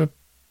go to a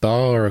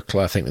bar or a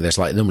club? I think there's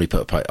like, normally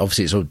put a pipe,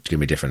 obviously it's all going to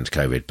be different to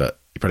COVID, but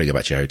you probably go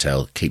back to your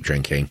hotel, keep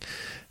drinking,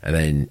 and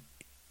then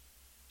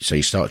so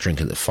you start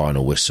drinking at the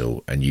final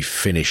whistle and you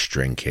finish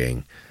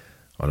drinking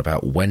on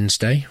about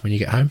Wednesday when you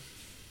get home.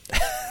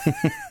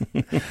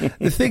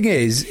 The thing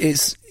is,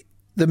 it's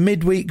the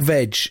midweek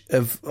veg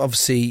have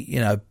obviously, you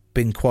know,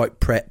 been quite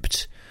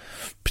prepped,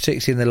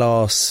 particularly in the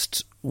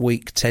last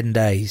week, 10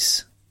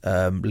 days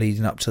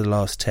leading up to the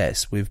last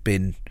test. We've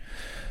been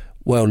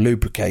well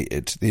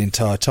lubricated the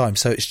entire time,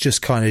 so it's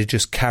just kind of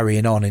just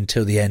carrying on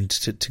until the end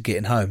to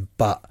getting home.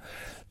 But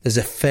there's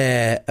a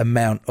fair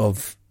amount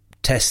of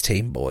test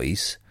team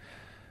boys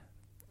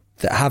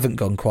that haven't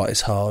gone quite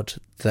as hard,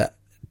 that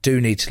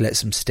do need to let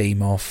some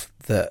steam off,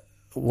 that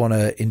want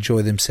to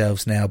enjoy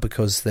themselves now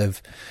because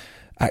they've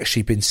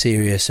actually been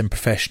serious and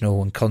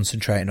professional and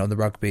concentrating on the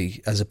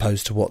rugby as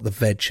opposed to what the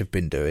veg have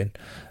been doing.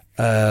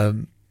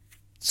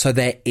 So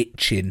they're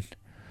itching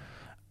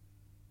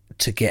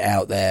to get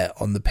out there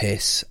on the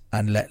piss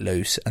and let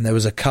loose. And there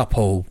was a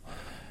couple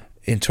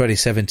in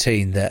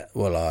 2017 that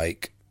were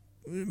like,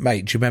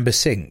 mate, do you remember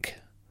Sink?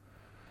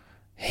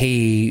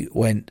 He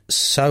went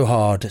so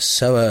hard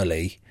so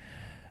early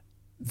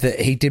that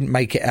he didn't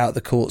make it out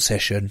the court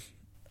session.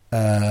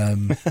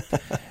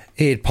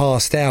 He had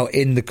passed out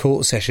in the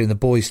court session. The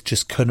boys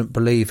just couldn't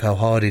believe how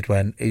hard he'd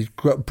went. He's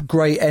got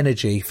great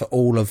energy for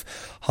all of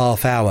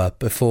half hour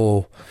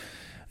before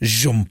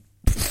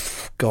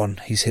gone.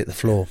 He's hit the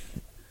floor.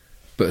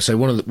 But so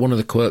one of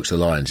the quirks of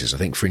the Lions is, I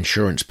think, for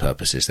insurance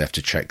purposes, they have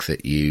to check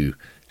that you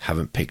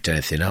haven't picked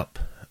anything up,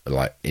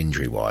 like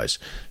injury wise.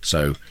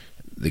 So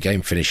the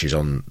game finishes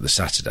on the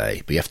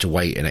Saturday, but you have to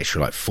wait an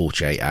extra like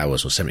 48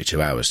 hours or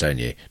 72 hours, don't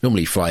you?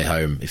 Normally you fly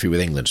home, if you're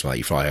with England, so like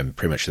you fly home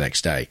pretty much the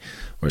next day,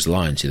 whereas the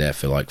Lions, you're there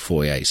for like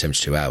 48,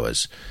 72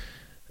 hours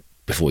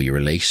before you're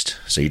released.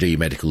 So you do your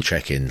medical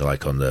check-in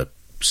like on the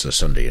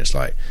Sunday. It's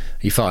like,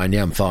 are you fine?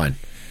 Yeah, I'm fine.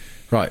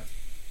 Right,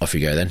 off you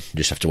go then. You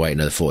just have to wait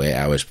another 48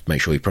 hours,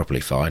 make sure you're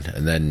properly fine.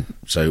 And then,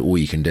 so all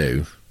you can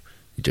do,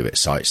 you do a bit of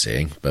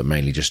sightseeing, but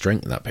mainly just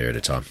drink in that period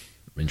of time.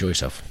 Enjoy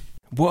yourself.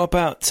 What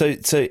about, so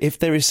if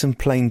there is some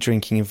plain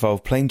drinking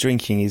involved, plain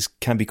drinking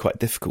can be quite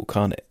difficult,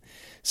 can't it?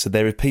 So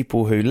there are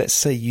people who, let's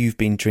say you've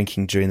been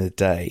drinking during the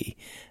day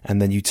and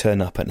then you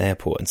turn up at an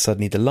airport and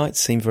suddenly the lights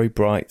seem very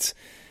bright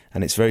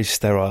and it's very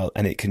sterile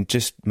and it can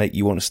just make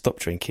you want to stop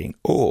drinking.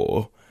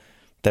 Or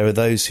there are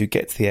those who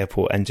get to the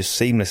airport and just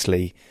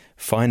seamlessly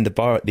find the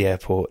bar at the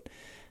airport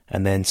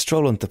and then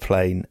stroll onto the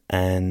plane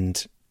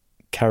and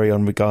carry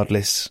on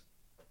regardless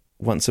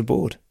once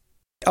aboard.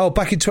 Oh,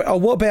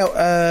 what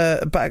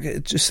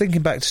about just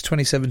thinking back to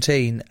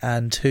 2017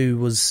 and who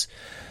was,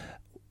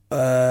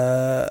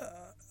 I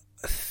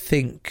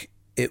think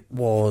it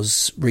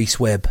was Reece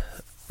Webb.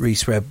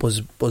 Reece Webb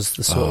was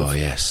the sort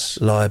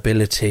of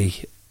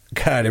liability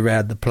going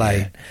around the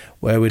plane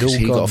where we'd all gone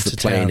to town. He got off the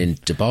plane in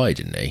Dubai,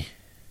 didn't he?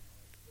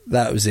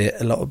 That was it.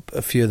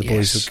 A few of the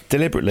boys were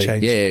deliberately.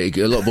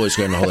 Yeah, a lot of boys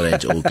going on holiday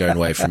or going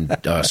away from.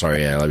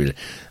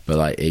 But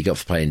like he got off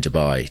the plane in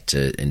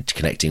Dubai into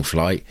connecting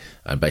flight,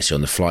 and basically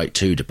on the flight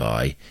to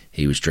Dubai,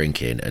 he was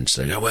drinking and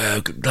saying, "Oh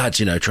well, lads,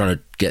 trying to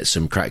get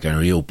some crack going.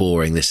 Are you all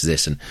boring? This is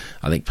this." And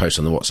I think post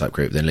on the WhatsApp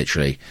group. Then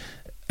literally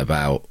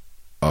about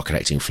our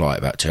connecting flight,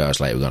 about 2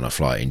 hours later, we got on our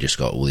flight and just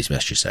got all these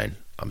messages saying,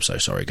 "I'm so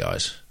sorry,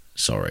 guys.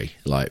 Sorry,"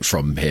 like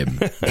from him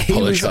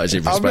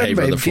apologising for his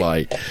behaviour on the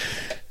flight.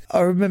 I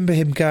remember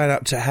him going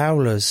up to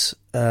Howlers,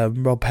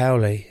 Rob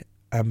Howley,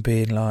 and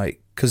being like,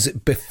 because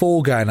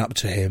before going up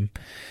to him,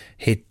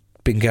 he'd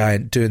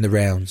been doing the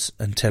rounds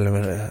and telling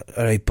him,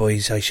 "Hey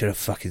boys, I should have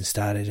fucking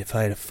started. If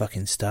I had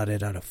fucking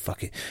started,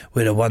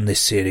 we'd have won this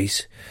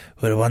series.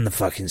 We'd have won the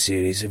fucking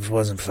series. If it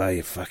wasn't for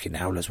you fucking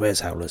Howlers,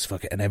 where's Howlers?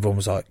 Fuck it." And everyone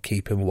was like,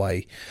 "Keep him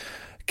away.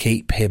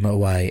 Keep him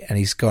away." And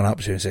he's gone up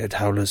to him and said,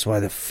 "Howlers, why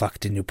the fuck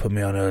didn't you put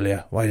me on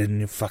earlier? Why didn't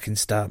you fucking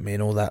start me?"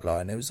 And all that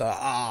line. It was like,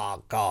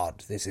 oh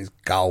God, this is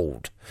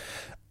gold.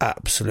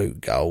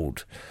 Absolute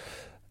gold.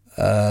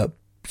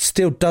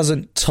 Still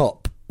doesn't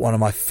top one of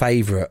my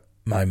favourite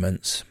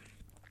moments,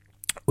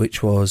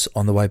 which was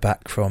on the way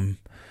back from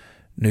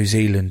New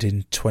Zealand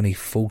in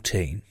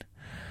 2014.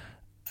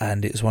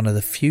 And it was one of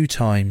the few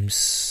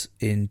times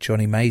in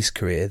Johnny May's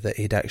career that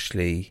he'd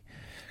actually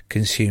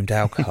consumed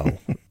alcohol.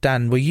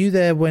 Dan, were you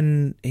there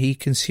when he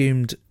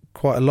consumed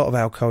quite a lot of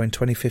alcohol in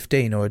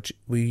 2015, or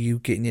were you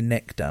getting your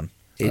neck done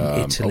in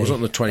Italy? I was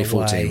on the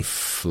 2014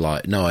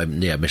 flight. No, I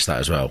missed that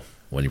as well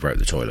when he broke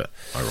the toilet,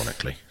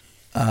 ironically.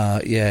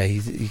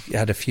 He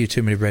had a few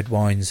too many red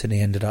wines and he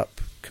ended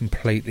up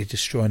completely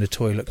destroying a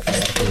toilet because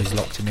the boys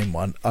locked him in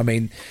one. I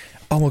mean,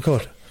 oh my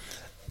God,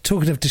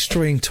 talking of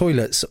destroying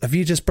toilets, have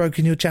you just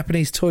broken your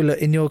Japanese toilet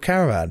in your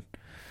caravan?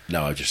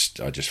 No, I just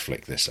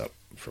flicked this up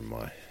from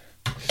my...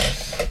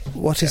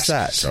 What is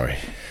that? Sorry.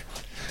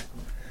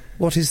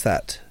 What is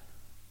that?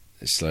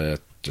 It's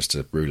just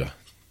a ruler.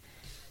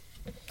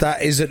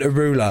 That isn't a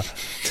ruler.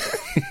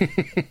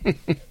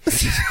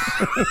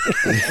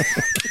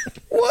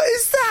 What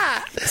is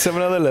that? Let's have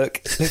another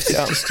look. Lift it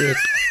up. Just a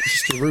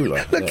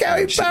ruler. Look how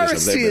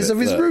embarrassed he is of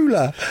his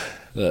ruler.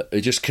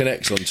 It just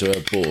connects onto a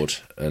board,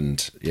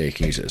 and you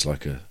can use it as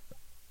like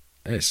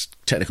it's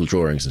technical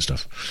drawings and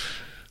stuff.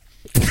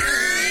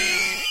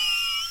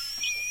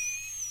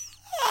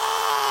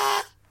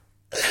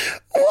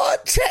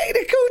 What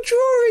technical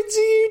drawings are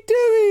you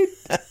doing?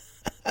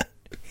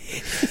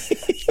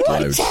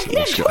 What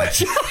technical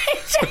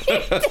drawings are you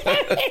doing?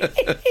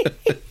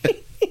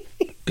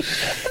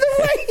 The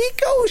way he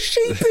got all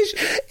sheepish,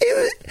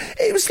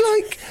 it was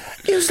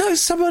like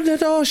someone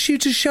had asked you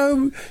to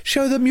show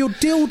them your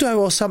dildo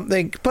or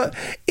something, but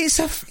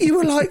you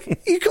were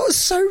like, you got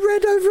so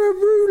red over a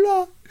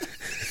ruler.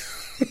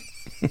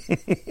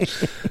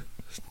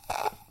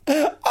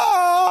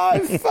 Oh,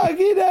 I'm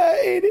fucking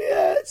hurting. It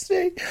hurts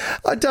me.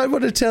 I don't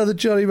want to tell the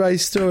Johnny May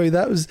story.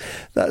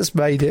 That's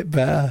made it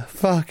better.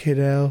 Fucking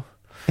hell.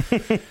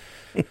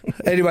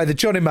 Anyway, the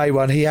Johnny May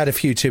one, he had a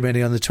few too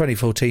many on the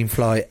 2014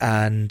 flight,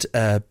 and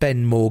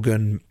Ben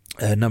Morgan,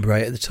 number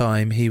 8 at the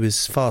time, he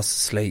was fast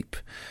asleep.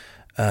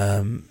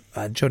 And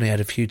Johnny had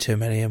a few too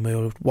many, and we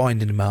were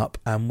winding him up,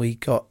 and we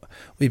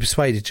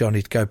persuaded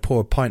Johnny to go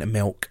pour a pint of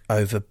milk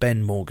over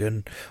Ben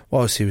Morgan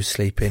whilst he was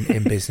sleeping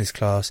in business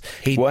class.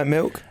 White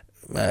milk?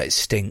 It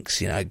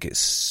stinks, it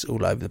gets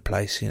all over the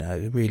place,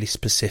 really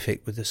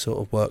specific with the sort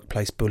of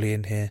workplace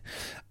bullying here.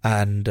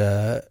 And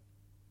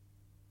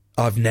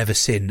I've never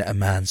seen a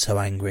man so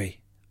angry.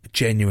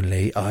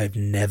 Genuinely, I've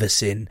never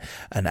seen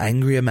an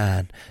angrier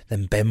man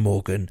than Ben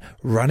Morgan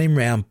running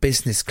round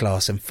business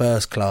class and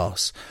first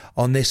class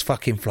on this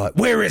fucking flight.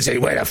 Where is he?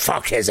 Where the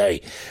fuck is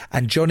he?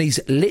 And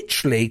Johnny's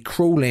literally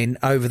crawling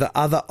over the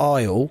other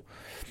aisle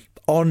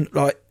on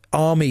like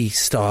army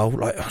style,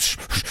 like,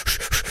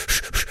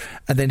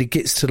 and then it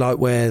gets to like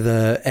where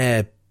the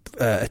air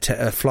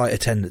flight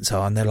attendants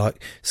are, and they're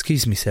like,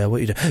 "Excuse me, sir, what are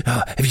you doing?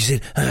 Oh, have you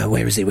seen?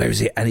 Where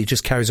is it? And he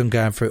just carries on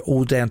going through it,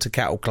 all down to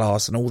cattle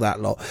class and all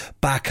that lot.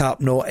 Back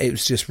up north. It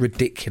was just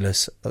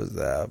ridiculous. It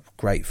was,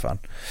 great fun.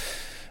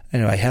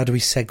 Anyway, how do we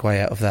segue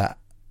out of that?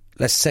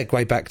 Let's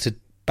segue back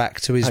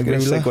to his. I'm going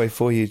to ruler. segue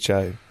for you,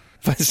 Joe,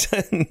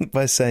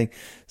 by saying,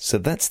 so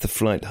that's the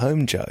flight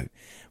home, Joe.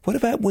 What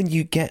about when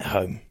you get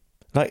home?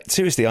 Like,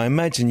 seriously, I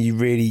imagine you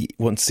really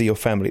want to see your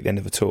family at the end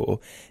of a tour.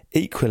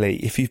 Equally,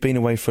 if you've been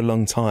away for a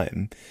long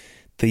time,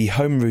 the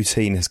home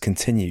routine has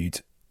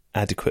continued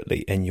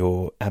adequately in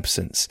your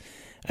absence.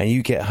 And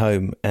you get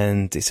home,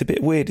 and it's a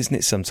bit weird, isn't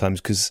it,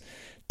 sometimes, because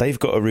they've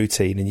got a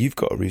routine and you've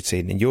got a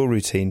routine, and your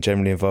routine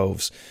generally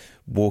involves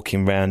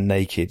walking around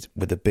naked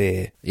with a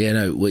beer. Yeah,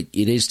 no,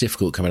 it is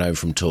difficult coming home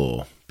from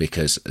tour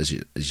because, as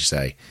you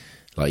say,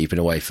 like, you've been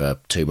away for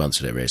 2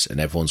 months, whatever it is, and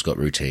everyone's got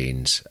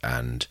routines,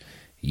 and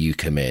you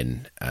come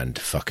in and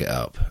fuck it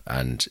up.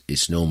 And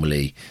it's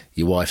normally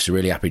your wife's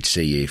really happy to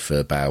see you for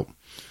about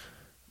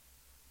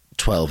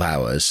 12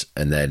 hours,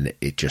 and then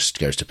it just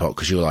goes to pot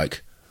because you're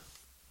like,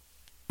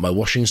 my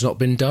washing's not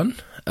been done.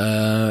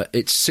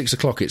 It's 6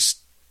 o'clock.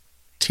 It's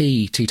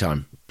tea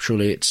time.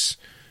 Surely it's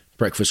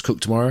breakfast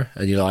cooked tomorrow.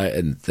 And you're like,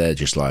 and they're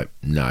just like,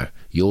 no,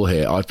 you're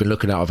here. I've been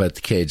looking out. I've had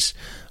the kids.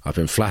 I've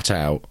been flat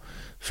out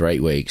for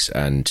 8 weeks,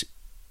 and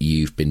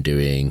you've been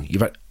doing.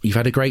 You've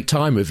had a great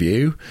time, have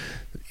you?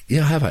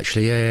 Yeah, I have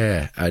actually.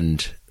 Yeah.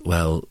 And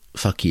well,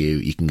 fuck you.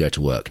 You can go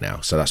to work now.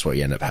 So that's what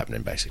you end up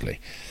happening, basically.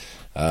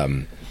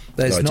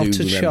 There's not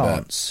a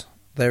chance.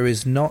 There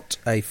is not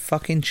a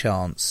fucking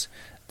chance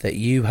that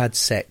you had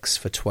sex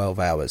for 12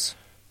 hours.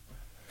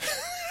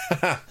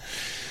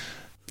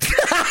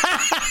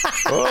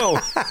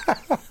 Oh.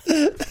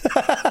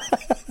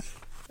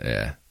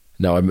 Yeah.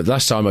 No,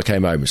 last time I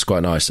came home, it's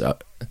quite nice.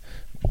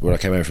 When I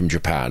came home from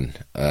Japan,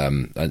 I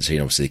hadn't seen,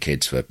 obviously, the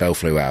kids. Belle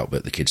flew out,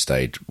 but the kids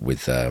stayed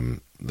with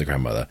the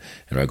grandmother.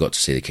 And I got to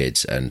see the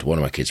kids, and one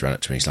of my kids ran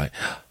up to me. He's like,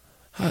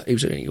 he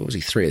was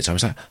 3 at the time. I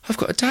was like, I've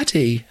got a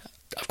daddy.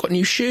 I've got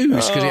new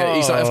shoes. He's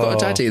like, I've got a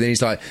daddy. And then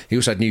he's like, he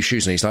also had new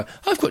shoes, and he's like,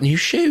 I've got new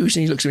shoes.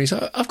 And he looks at me, he's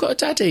like, I've got a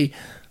daddy.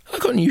 I've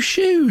got new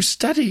shoes,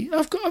 daddy.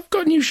 I've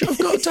got new shoes. I've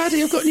got a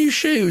daddy. I've got new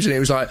shoes. And it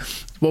was like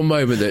one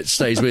moment that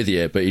stays with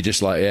you, but you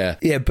just like, yeah.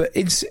 Yeah, but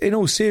it's, in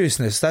all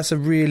seriousness, that's a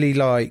really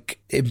like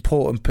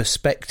important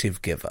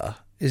perspective giver,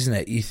 isn't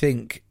it? You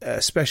think,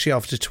 especially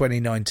after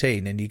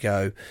 2019, and you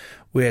go,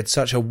 we had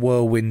such a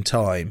whirlwind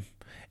time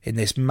in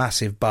this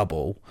massive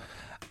bubble,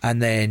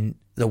 and then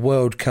the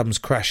world comes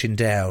crashing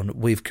down.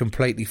 We've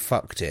completely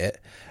fucked it,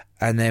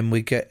 and then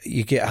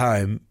you get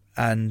home,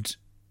 and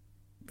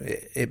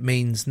it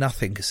means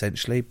nothing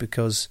essentially,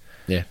 because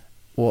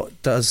what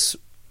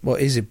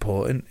is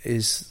important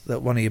is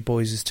that one of your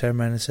boys has turned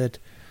around and said,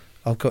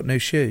 I've got new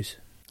shoes.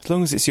 As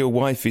long as it's your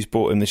wife who's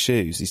bought him the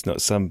shoes, he's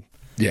not some...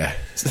 Yeah.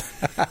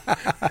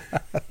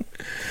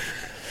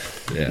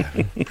 Yeah.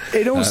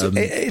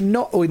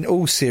 Not in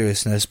all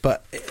seriousness,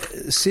 but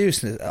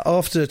seriousness,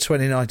 after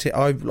 2019,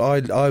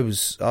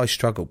 I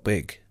struggled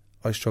big.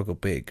 I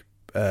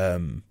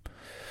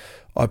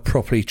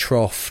properly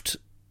troughed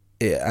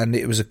it, and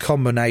it was a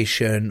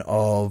combination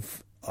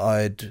of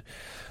I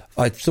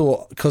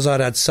thought, because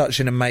I'd had such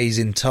an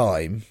amazing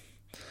time,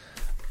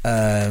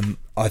 I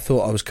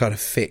thought I was kind of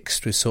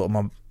fixed with sort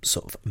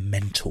of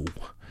mental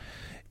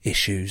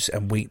issues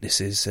and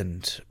weaknesses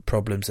and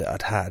problems that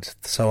I'd had.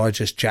 So I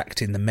just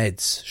jacked in the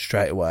meds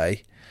straight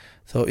away.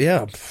 Thought,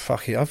 yeah,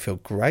 fuck it, I feel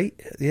great.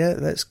 Yeah,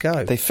 let's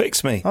go. They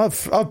fixed me.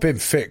 I've been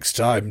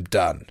fixed. I'm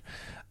done.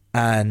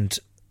 And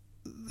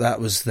that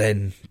was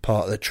then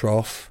part of the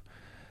trough.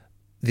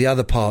 The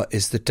other part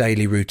is the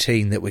daily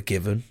routine that we're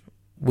given.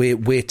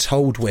 We're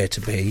told where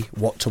to be,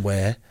 what to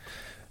wear,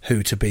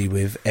 who to be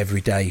with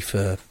every day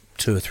for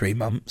 2 or 3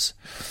 months.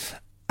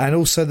 And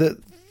also the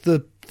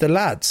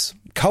lads,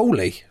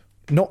 Coley,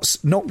 not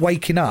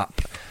waking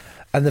up,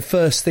 and the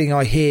first thing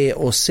I hear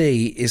or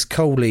see is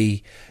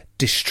Coley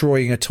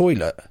destroying a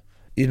toilet,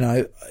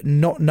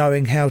 not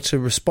knowing how to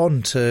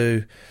respond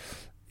to,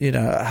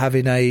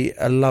 having a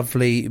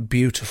lovely,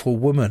 beautiful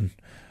woman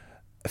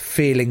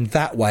feeling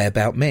that way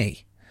about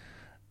me.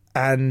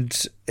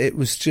 And it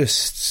was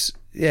just,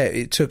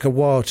 it took a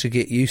while to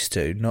get used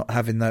to not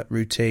having that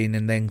routine,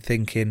 and then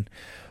thinking,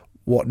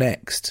 what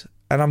next?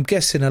 And I'm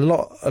guessing a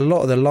lot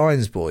of the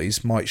Lions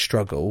boys might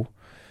struggle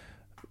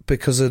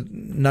because of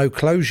no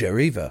closure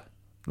either.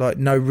 Like,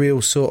 no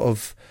real sort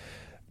of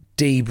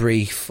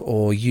debrief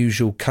or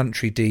usual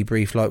country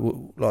debrief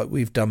like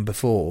we've done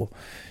before.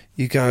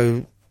 You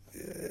go,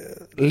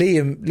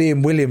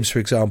 Liam Williams, for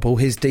example,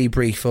 his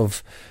debrief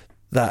of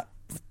that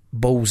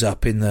balls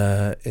up in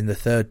the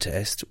third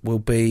test will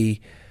be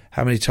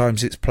how many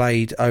times it's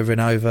played over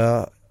and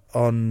over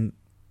on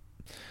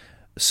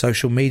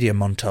social media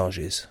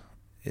montages,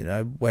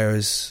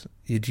 whereas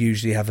you'd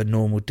usually have a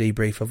normal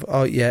debrief of,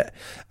 oh yeah,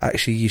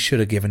 actually you should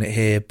have given it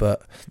here,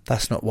 but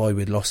that's not why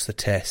we lost the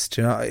test.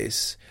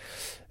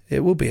 It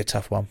will be a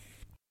tough one.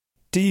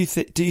 Do you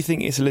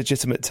think it's a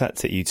legitimate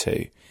tactic, you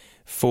two,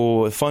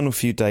 for the final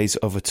few days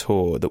of a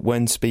tour that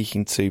when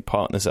speaking to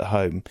partners at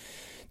home,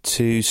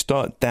 to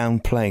start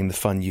downplaying the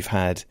fun you've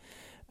had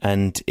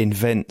and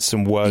invent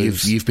some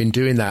woes. You've been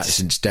doing that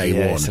since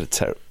day one.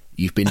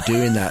 You've been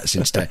doing that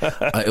since day.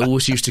 I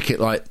always used to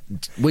like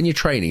when you're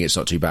training, it's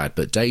not too bad,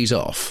 but days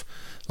off,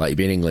 like you've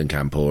been England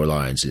camp or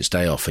Lions, it's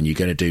day off, and you're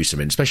going to do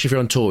something. Especially if you're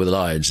on tour with the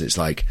Lions, it's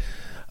like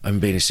I'm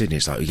being in Sydney.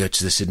 It's like we go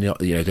to the Sydney,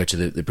 go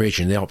to the bridge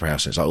and the Opera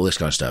House, and it's like all this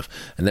kind of stuff.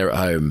 And they're at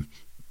home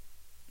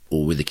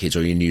or with the kids,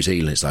 or you're in New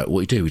Zealand. It's like,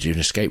 what do you do? We do an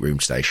escape room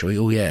today, shall we?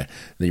 Oh yeah. And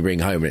then you ring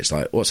home, and it's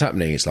like, what's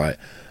happening? It's like,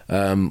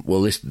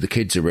 the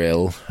kids are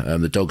ill.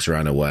 The dogs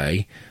ran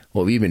away.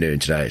 What have you been doing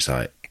today? It's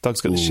like,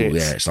 dog's got the shits.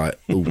 Yeah, it's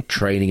like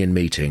training and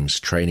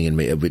meetings, a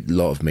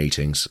lot of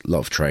meetings, a lot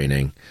of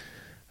training.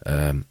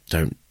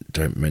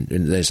 Don't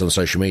mention this on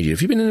social media.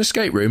 Have you been in an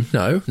escape room?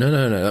 No.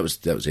 That was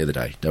the other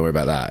day. Don't worry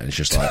about that. And it's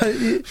just like,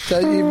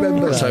 don't you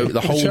remember that? So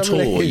the whole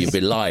tour you've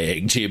been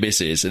lying to your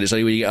missus, and it's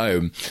only when you get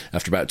home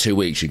after about 2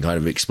 weeks you can kind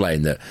of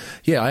explain that.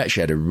 Yeah, I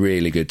actually had a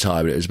really good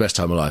time, and it was the best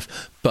time of my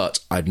life. But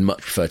I'd much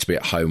prefer to be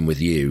at home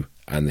with you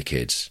and the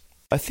kids.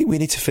 I think we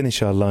need to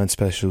finish our Lion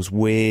specials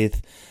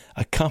with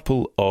a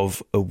couple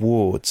of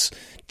awards.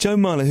 Joe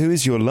Marler, who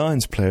is your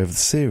Lions player of the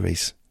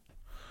series?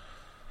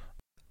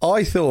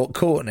 I thought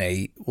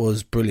Courtney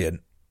was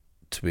brilliant,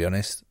 to be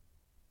honest.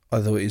 I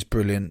thought he was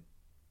brilliant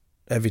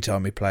every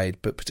time he played,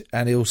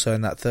 and also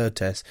in that third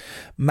test.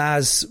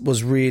 Maz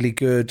was really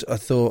good. I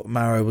thought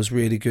Maro was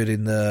really good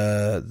in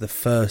the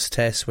first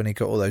test when he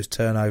got all those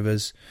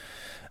turnovers,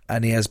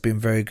 and he has been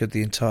very good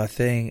the entire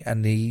thing,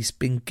 and he's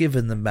been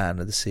given the man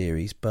of the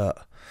series. But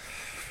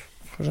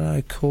I don't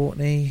know,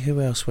 Courtney,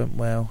 who else went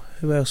well?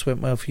 Who else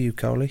went well for you,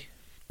 Coley?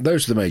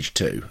 Those are the major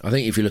two. I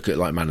think if you look at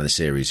like man of the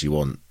series, you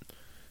want,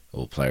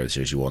 or player of the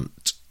series, you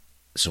want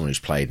someone who's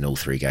played in all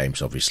three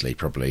games, obviously,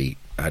 probably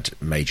had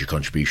major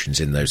contributions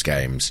in those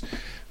games,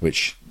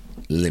 which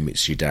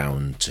limits you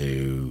down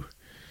to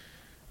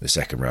the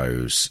second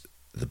rows,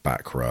 the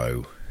back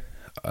row.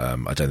 I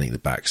don't think the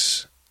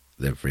backs,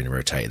 they've been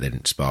rotated, they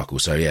didn't sparkle.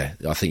 So, yeah,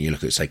 I think you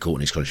look at, say,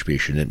 Courtney's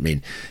contribution. I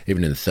mean,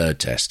 even in the third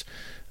test,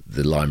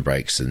 the line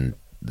breaks and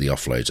the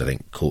offloads, I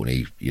think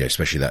Courtney,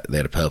 especially that they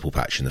had a purple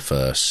patch in the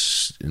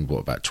first,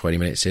 about 20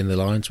 minutes in the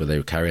lines where they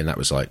were carrying. That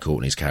was like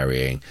Courtney's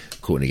carrying,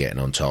 Courtney getting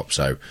on top.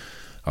 So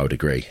I would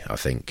agree. I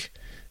think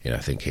he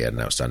had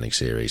an outstanding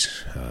series,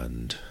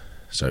 and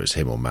so it was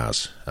him or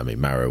Maz. I mean,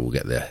 Maro will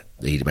get there.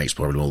 He makes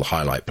probably all the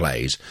highlight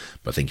plays,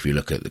 but I think if you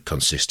look at the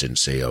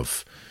consistency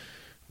of,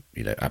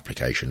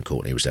 application,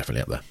 Courtney was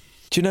definitely up there.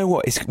 Do you know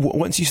what?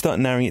 Once you start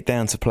narrowing it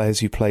down to players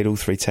who played all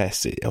three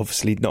tests, it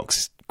obviously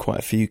knocks quite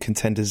a few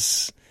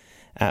contenders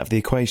out of the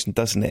equation,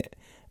 doesn't it?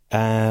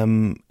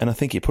 And I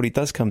think it probably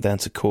does come down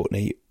to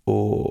Courtney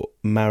or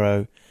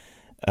Maro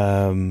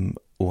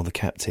or the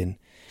captain.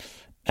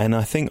 And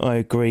I think I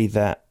agree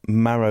that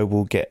Maro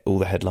will get all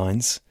the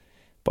headlines,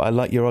 but I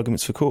like your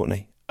arguments for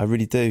Courtney. I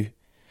really do.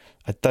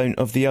 I don't,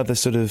 of the other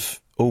sort of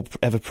all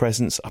ever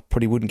presents, I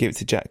probably wouldn't give it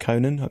to Jack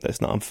Conan.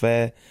 That's not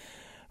unfair.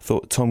 I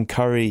thought Tom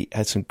Curry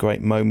had some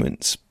great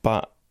moments,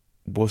 but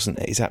wasn't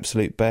at his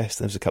absolute best.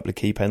 There was a couple of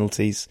key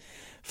penalties.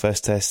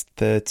 First test,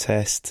 third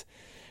test.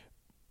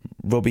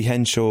 Robbie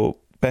Henshaw,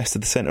 best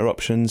of the centre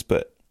options,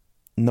 but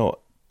not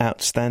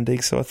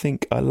outstanding. So I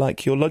think I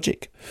like your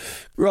logic.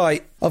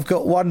 Right, I've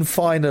got one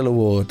final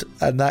award,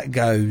 and that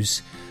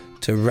goes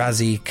to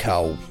Razzie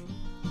Cole.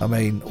 I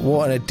mean,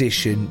 what an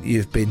addition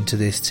you've been to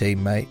this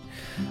team, mate.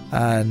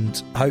 And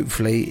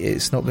hopefully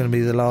it's not going to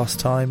be the last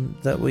time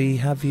that we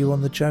have you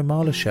on the Joe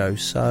Marler Show.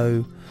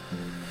 So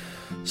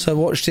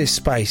watch this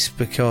space,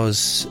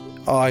 because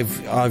I've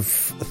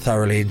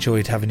thoroughly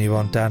enjoyed having you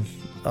on, Dan.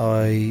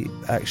 I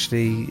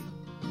actually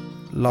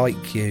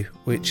like you,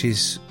 which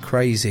is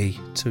crazy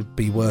to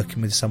be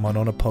working with someone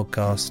on a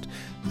podcast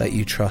that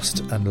you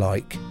trust and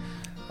like.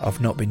 I've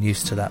not been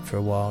used to that for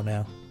a while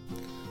now.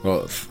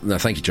 Well, no,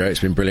 thank you, Joe. It's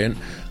been brilliant.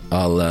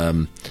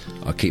 I'll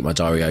keep my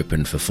diary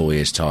open for 4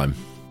 years' time.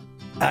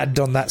 And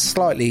on that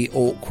slightly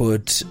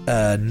awkward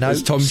note...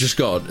 Has Tom just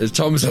gone? Has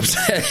Tom's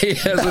upset?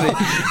 He's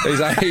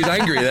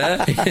angry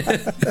there.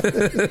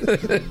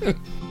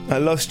 I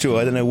lost you.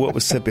 I don't know what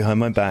was said behind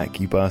my back,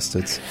 you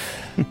bastards.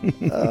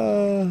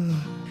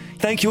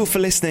 Thank you all for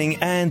listening,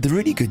 and the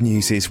really good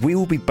news is we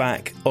will be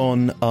back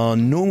on our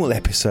normal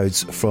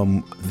episodes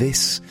from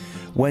this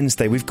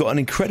Wednesday. We've got an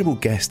incredible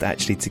guest,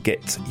 actually, to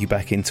get you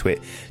back into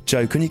it.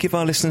 Joe, can you give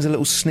our listeners a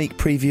little sneak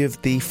preview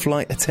of the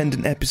flight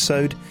attendant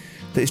episode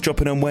that is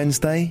dropping on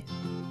Wednesday?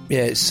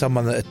 Yeah, it's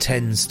someone that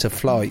attends to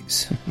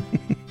flights.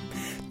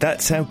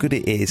 That's how good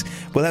it is.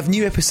 We'll have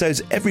new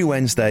episodes every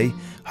Wednesday.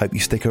 Hope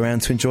you stick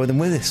around to enjoy them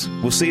with us.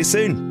 We'll see you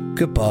soon.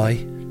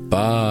 Goodbye.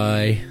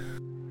 Bye.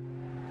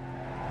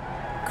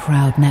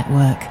 Crowd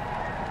Network,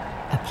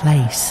 a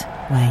place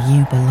where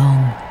you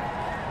belong.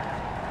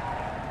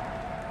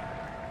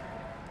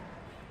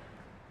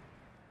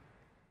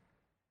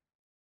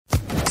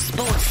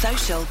 Sports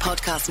Social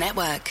Podcast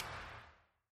Network.